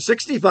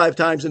 365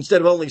 times instead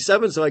of only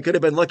 7, so I could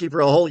have been lucky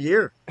for a whole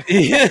year.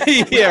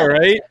 Yeah,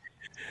 right.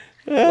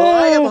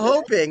 Well, I am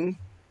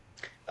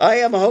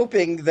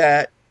hoping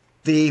that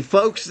the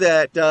folks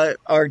that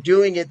are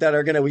doing it, that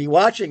are going to be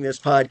watching this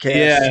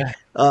podcast,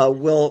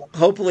 will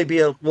hopefully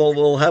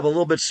we'll have a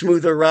little bit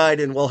smoother ride,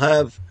 and we'll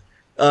have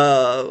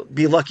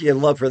be lucky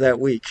in love for that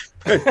week.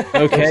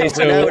 Okay,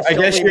 so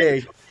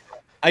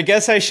I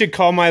guess I should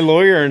call my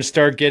lawyer and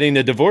start getting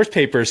the divorce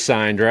papers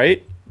signed,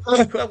 right?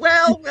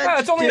 Well,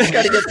 it's only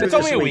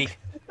a week.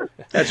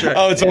 That's right.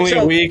 Oh, it's only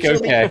a week?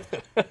 Okay.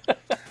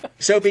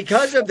 So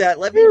because of that,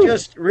 let me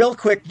just real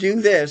quick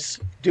do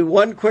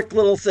one quick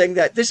little thing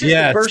this is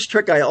the first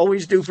trick I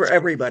always do for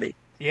everybody.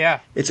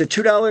 Yeah. It's a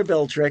 $2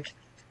 bill trick.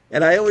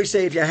 And I always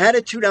say, if you had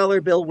a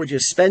 $2 bill, would you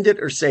spend it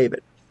or save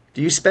it?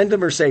 Do you spend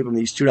them or save them,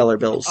 these $2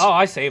 bills? Oh,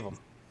 I save them.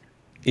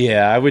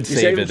 Yeah, I would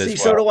save it as well.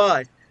 So do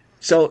I.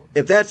 So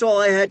if that's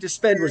all I had to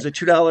spend was a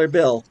 $2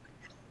 bill,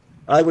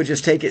 I would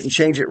just take it and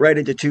change it right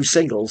into 2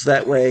 singles.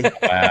 That way,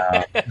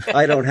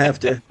 I don't have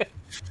to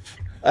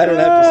spend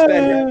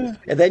it.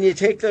 And then you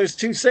take those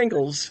 2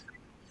 singles,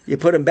 you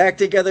put them back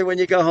together when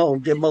you go home,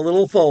 give them a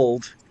little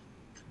fold,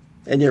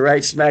 and you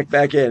right smack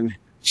back in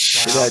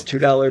to that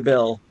 $2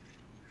 bill,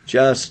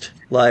 just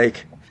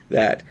like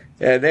that.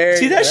 And there.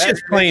 See, that's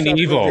just plain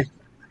evil.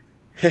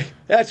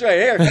 That's right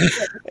here.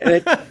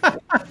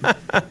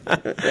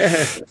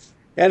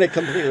 And it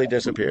completely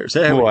disappears.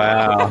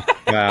 Wow.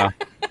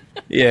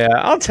 Yeah,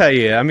 I'll tell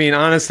you. I mean,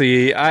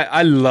 honestly,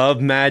 I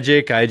love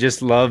magic. I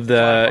just love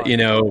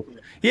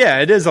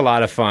it is a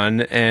lot of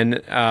fun.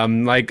 And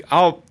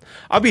I'll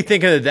be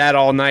thinking of that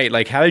all night.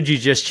 Like, how did you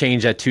just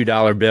change that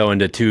 $2 bill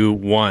into 2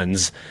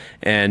 ones?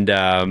 And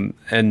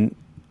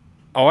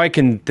all I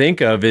can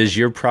think of is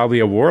you're probably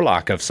a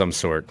warlock of some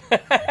sort.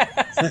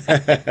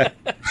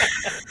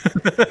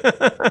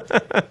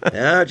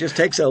 Yeah, it just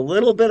takes a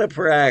little bit of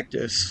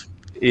practice.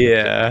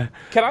 Yeah.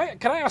 Can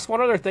I ask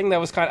one other thing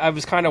that I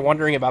was kind of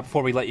wondering about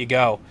before we let you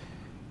go?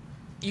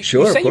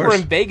 Sure, you say of you were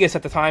course. in Vegas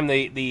at the time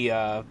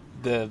the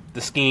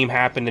scheme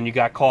happened and you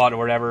got caught or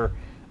whatever.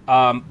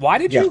 Why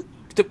did you?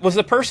 Was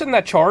the person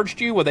that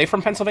charged you, were they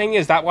from Pennsylvania?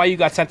 Is that why you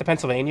got sent to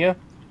Pennsylvania?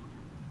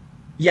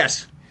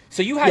 Yes.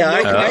 So you had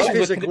no connection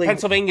with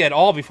Pennsylvania at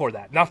all before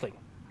that? Nothing?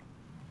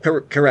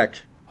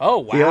 Correct. Oh,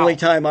 wow. The only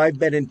time I've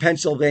been in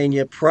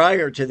Pennsylvania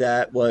prior to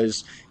that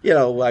was,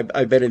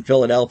 I've been in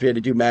Philadelphia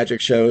to do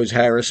magic shows,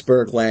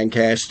 Harrisburg,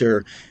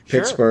 Lancaster,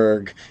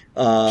 Pittsburgh.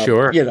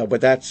 Sure.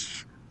 But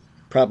that's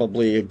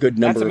probably a good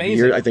number of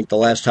years. I think the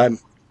last time.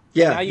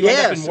 Yeah. Now you end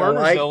up in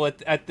Wernersville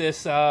at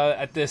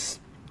this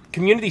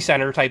community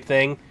center type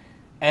thing.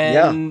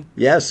 And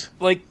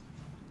like,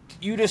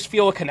 you just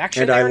feel a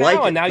connection there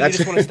now, and now you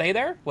just want to stay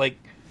there? Like,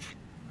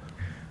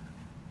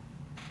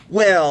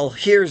 well,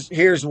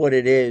 here's what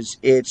it is.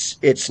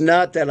 It's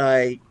not that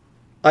I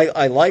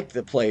like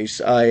the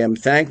place. I am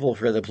thankful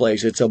for the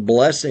place. It's a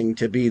blessing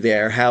to be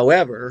there.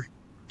 However,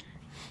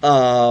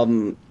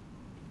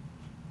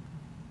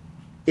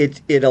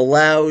 it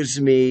allows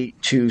me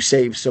to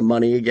save some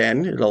money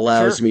again. It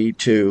allows me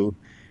to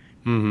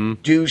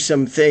do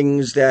some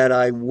things that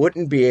I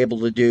wouldn't be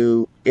able to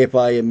do if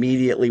I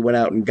immediately went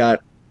out and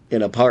got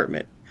an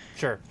apartment.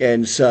 Sure.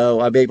 And so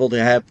I'm able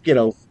to have,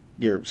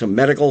 some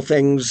medical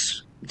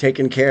things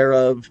taken care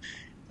of.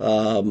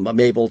 I'm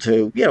able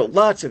to,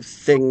 lots of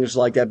things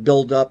like that,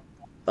 build up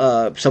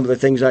some of the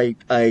things I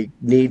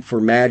need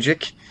for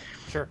magic.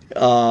 Sure.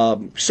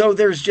 So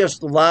there's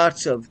just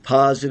lots of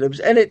positives,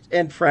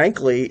 and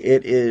frankly,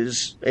 it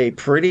is a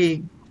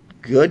pretty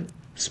good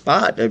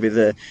spot. I mean,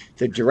 the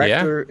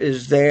director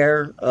is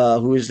there,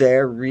 who is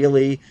there,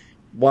 really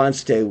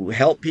wants to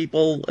help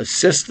people,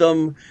 assist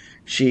them.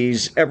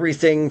 She's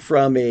everything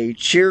from a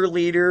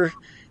cheerleader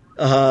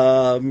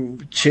to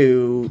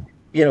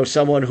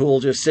someone who will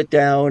just sit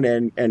down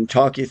and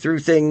talk you through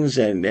things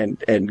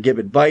and give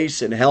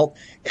advice and help,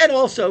 and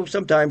also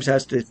sometimes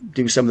has to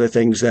do some of the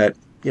things that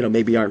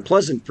maybe aren't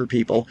pleasant for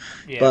people.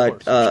 Yeah,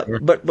 but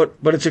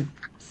it's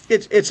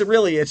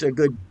a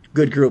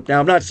good group. Now,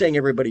 I'm not saying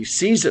everybody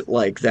sees it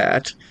like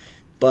that,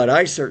 but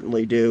I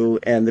certainly do,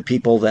 and the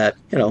people that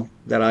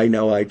that I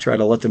know, I try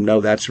to let them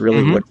know that's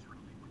really what.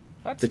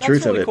 That's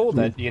truth really of it. Cool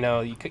that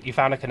you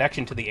found a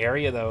connection to the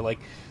area though. Like,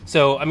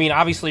 so I mean,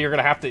 obviously you're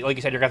gonna have to, like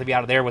you said, you're gonna have to be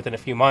out of there within a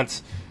few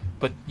months.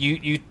 But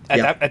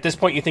at this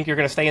point, you think you're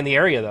gonna stay in the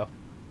area though?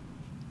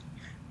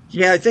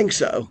 Yeah, I think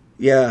so.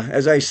 Yeah,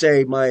 as I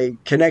say, my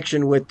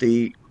connection with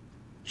the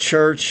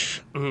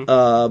church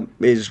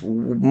is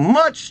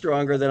much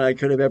stronger than I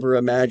could have ever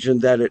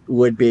imagined that it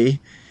would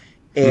be,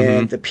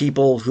 and the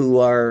people who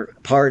are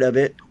part of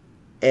it,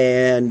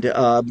 and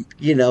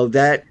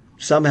that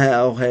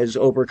somehow has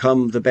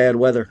overcome the bad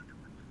weather.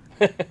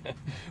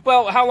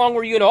 Well, how long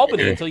were you in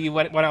Albany until you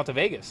went out to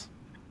Vegas?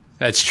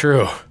 That's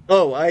true.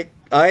 Oh,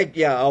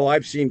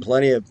 I've seen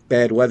plenty of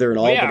bad weather in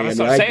Albany. Yeah, that's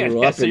what I'm saying.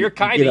 Grew up so you're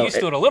kind of used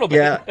to it a little bit.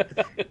 Yeah,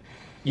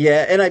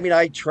 yeah, and I mean,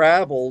 I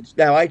traveled.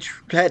 Now, I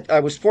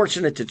was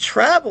fortunate to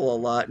travel a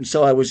lot, and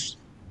so I was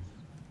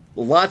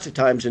lots of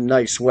times in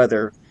nice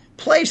weather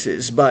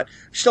places, but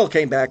still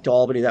came back to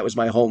Albany. That was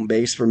my home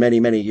base for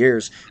many, many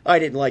years. I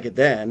didn't like it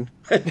then.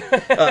 I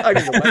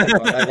didn't the weather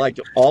part. I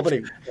liked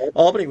Albany.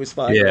 Albany was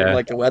fine. I didn't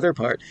like the weather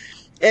part.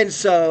 And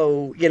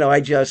so,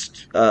 I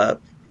just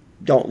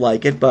don't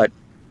like it, but,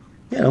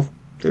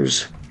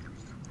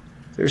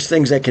 there's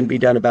things that can be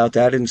done about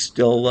that and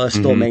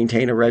still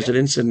maintain a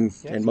residence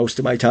and most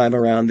of my time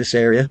around this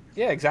area.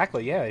 Yeah,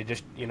 exactly. Yeah, you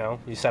just you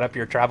set up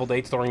your travel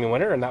dates during the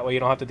winter, and that way you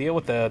don't have to deal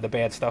with the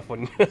bad stuff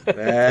when.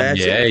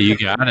 You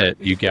got it.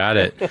 You got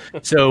it.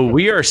 So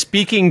we are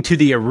speaking to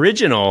the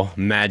original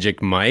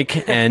Magic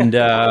Mike, and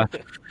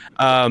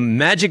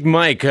Magic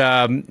Mike.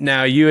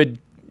 Now you had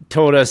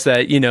told us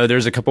that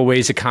there's a couple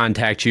ways to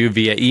contact you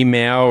via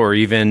email or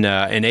even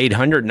an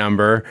 800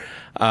 number.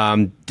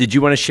 Did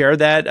you want to share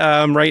that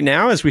right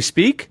now as we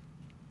speak?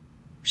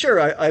 Sure.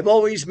 I've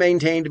always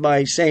maintained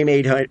my same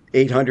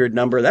 800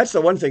 number. That's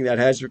the one thing that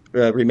has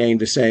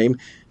remained the same.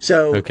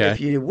 So if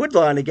you would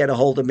want to get a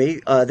hold of me,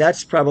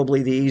 that's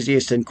probably the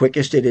easiest and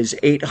quickest. It is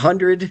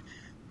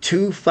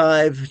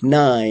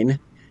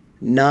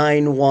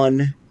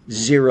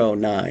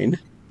 800-259-9109.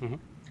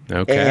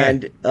 Okay.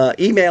 And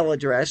email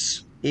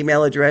address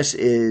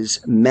is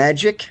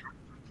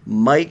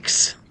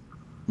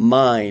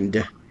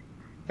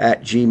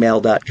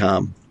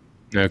magicmikesmind@gmail.com.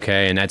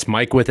 Okay, and that's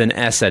Mike with an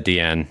S at the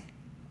end.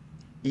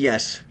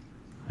 Yes.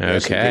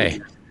 Okay.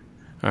 Yes,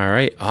 all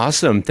right.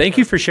 Awesome. Thank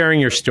you for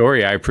sharing your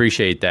story. I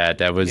appreciate that.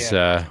 That was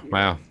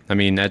wow. I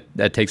mean,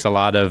 that takes a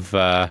lot of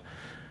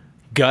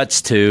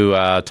guts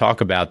to talk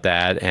about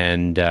that,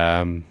 and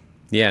and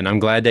I'm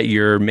glad that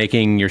you're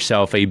making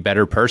yourself a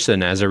better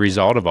person as a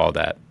result of all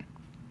that.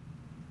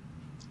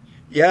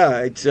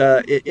 Yeah,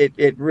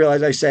 it really,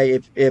 as I say,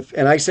 if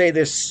and I say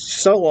this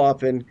so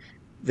often,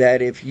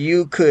 that if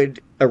you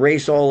could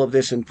erase all of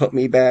this and put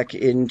me back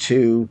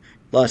into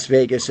Las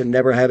Vegas and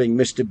never having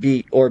missed a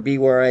beat or be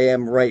where I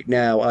am right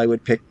now, I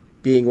would pick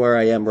being where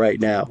I am right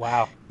now.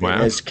 Wow.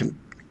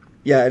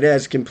 It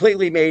has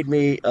completely made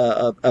me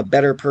a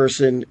better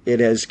person. It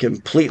has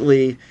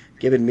completely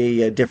given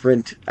me a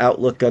different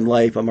outlook on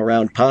life. I'm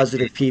around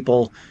positive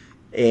people.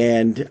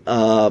 And,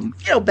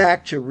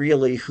 back to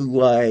really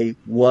who I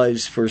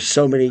was for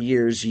so many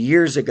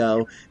years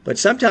ago. But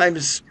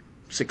sometimes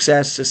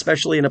success,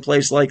 especially in a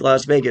place like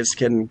Las Vegas,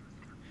 can,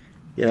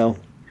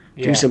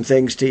 do some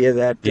things to you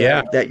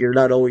that you're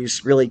not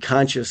always really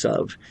conscious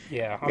of.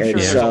 Yeah, I'm sure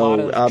there's a lot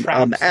of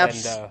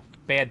traps and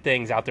bad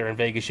things out there in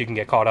Vegas you can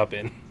get caught up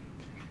in.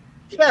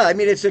 Yeah, I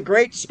mean, it's a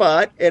great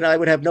spot, and I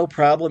would have no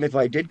problem if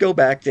I did go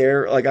back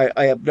there. Like,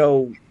 I have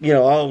no,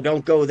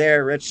 don't go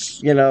there.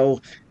 It's, no,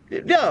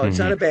 it's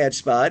not a bad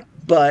spot,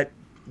 but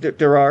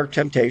there are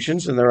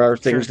temptations and there are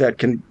things that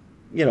can,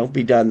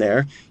 be done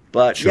there.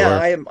 But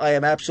I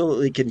am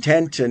absolutely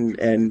content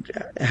and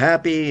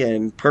happy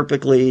and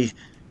perfectly,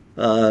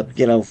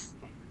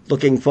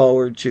 looking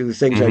forward to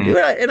things I do.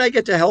 And I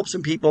get to help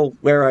some people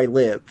where I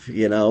live,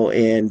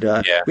 and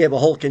we have a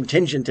whole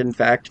contingent, in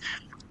fact,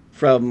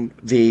 from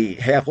the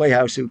halfway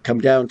house who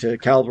come down to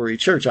Calvary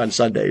Church on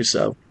Sundays.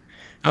 So,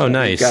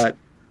 nice.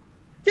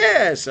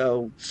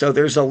 So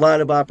there's a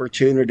lot of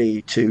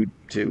opportunity to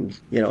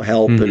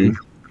help. And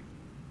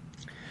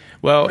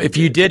well, if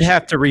you did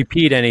have to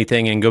repeat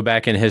anything and go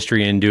back in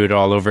history and do it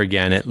all over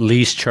again, at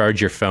least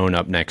charge your phone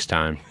up next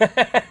time.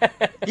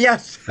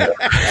 Yes.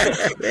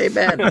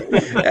 Amen.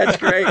 That's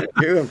great.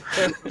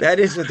 That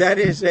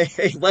is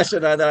a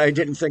lesson that I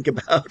didn't think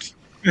about.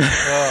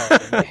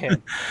 Oh,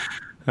 man.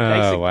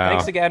 Wow.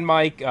 Thanks again,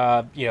 Mike.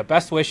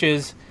 Best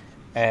wishes.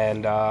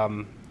 And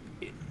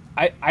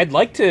I'd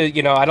like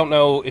to, I don't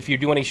know if you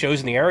do any shows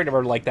in the area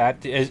or like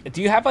that.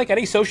 Do you have like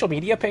any social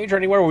media page or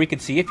anywhere where we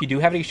could see if you do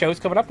have any shows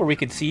coming up where we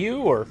could see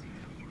you or?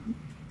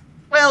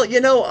 Well,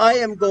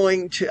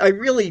 I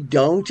really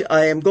don't.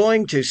 I am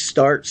going to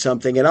start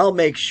something and I'll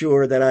make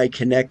sure that I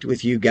connect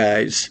with you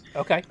guys.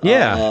 Okay.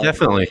 Yeah,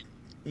 definitely.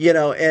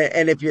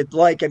 And if you'd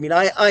like,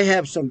 I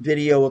have some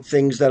video of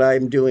things that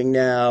I'm doing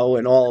now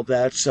and all of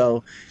that.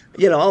 So,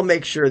 I'll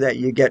make sure that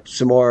you get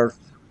some more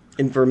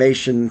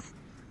information,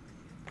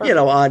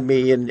 on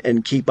me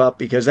and keep up,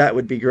 because that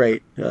would be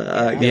great.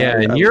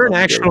 And you're an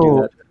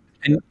actual,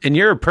 and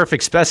you're a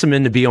perfect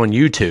specimen to be on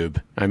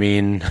YouTube.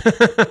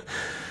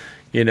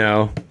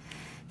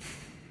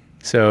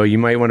 So you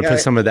might want to put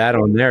some of that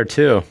on there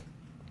too.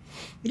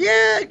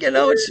 Yeah,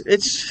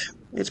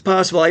 it's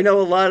possible. I know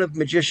a lot of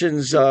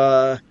magicians do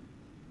a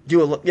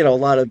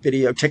lot of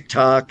video,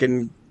 TikTok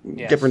and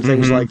different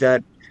things like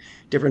that,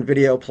 different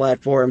video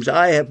platforms.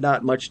 I have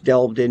not much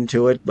delved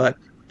into it, but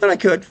I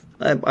could.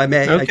 I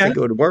may. Okay. I think it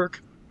would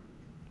work.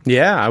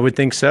 Yeah, I would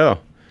think so.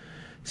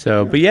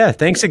 But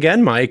thanks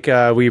again, Mike.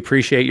 We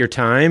appreciate your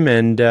time,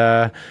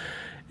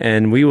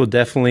 and we will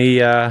definitely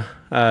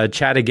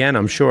chat again,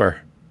 I'm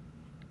sure.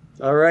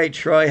 All right,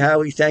 Troy,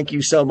 Howie, thank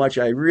you so much.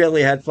 I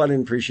really had fun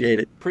and appreciate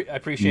it. I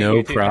appreciate it.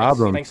 No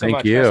problem. Thanks so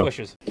much. You. Best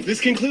wishes. This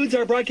concludes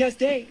our broadcast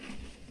day.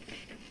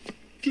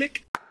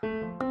 Click.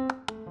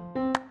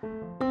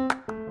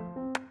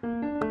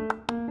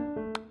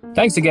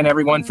 Thanks again,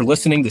 everyone, for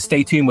listening to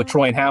Stay Tuned with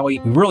Troy and Howie.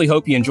 We really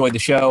hope you enjoyed the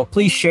show.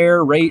 Please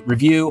share, rate,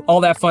 review,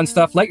 all that fun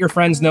stuff. Let your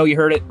friends know you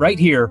heard it right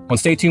here on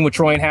Stay Tuned with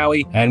Troy and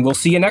Howie, and we'll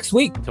see you next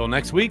week. Till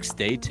next week,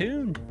 stay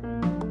tuned.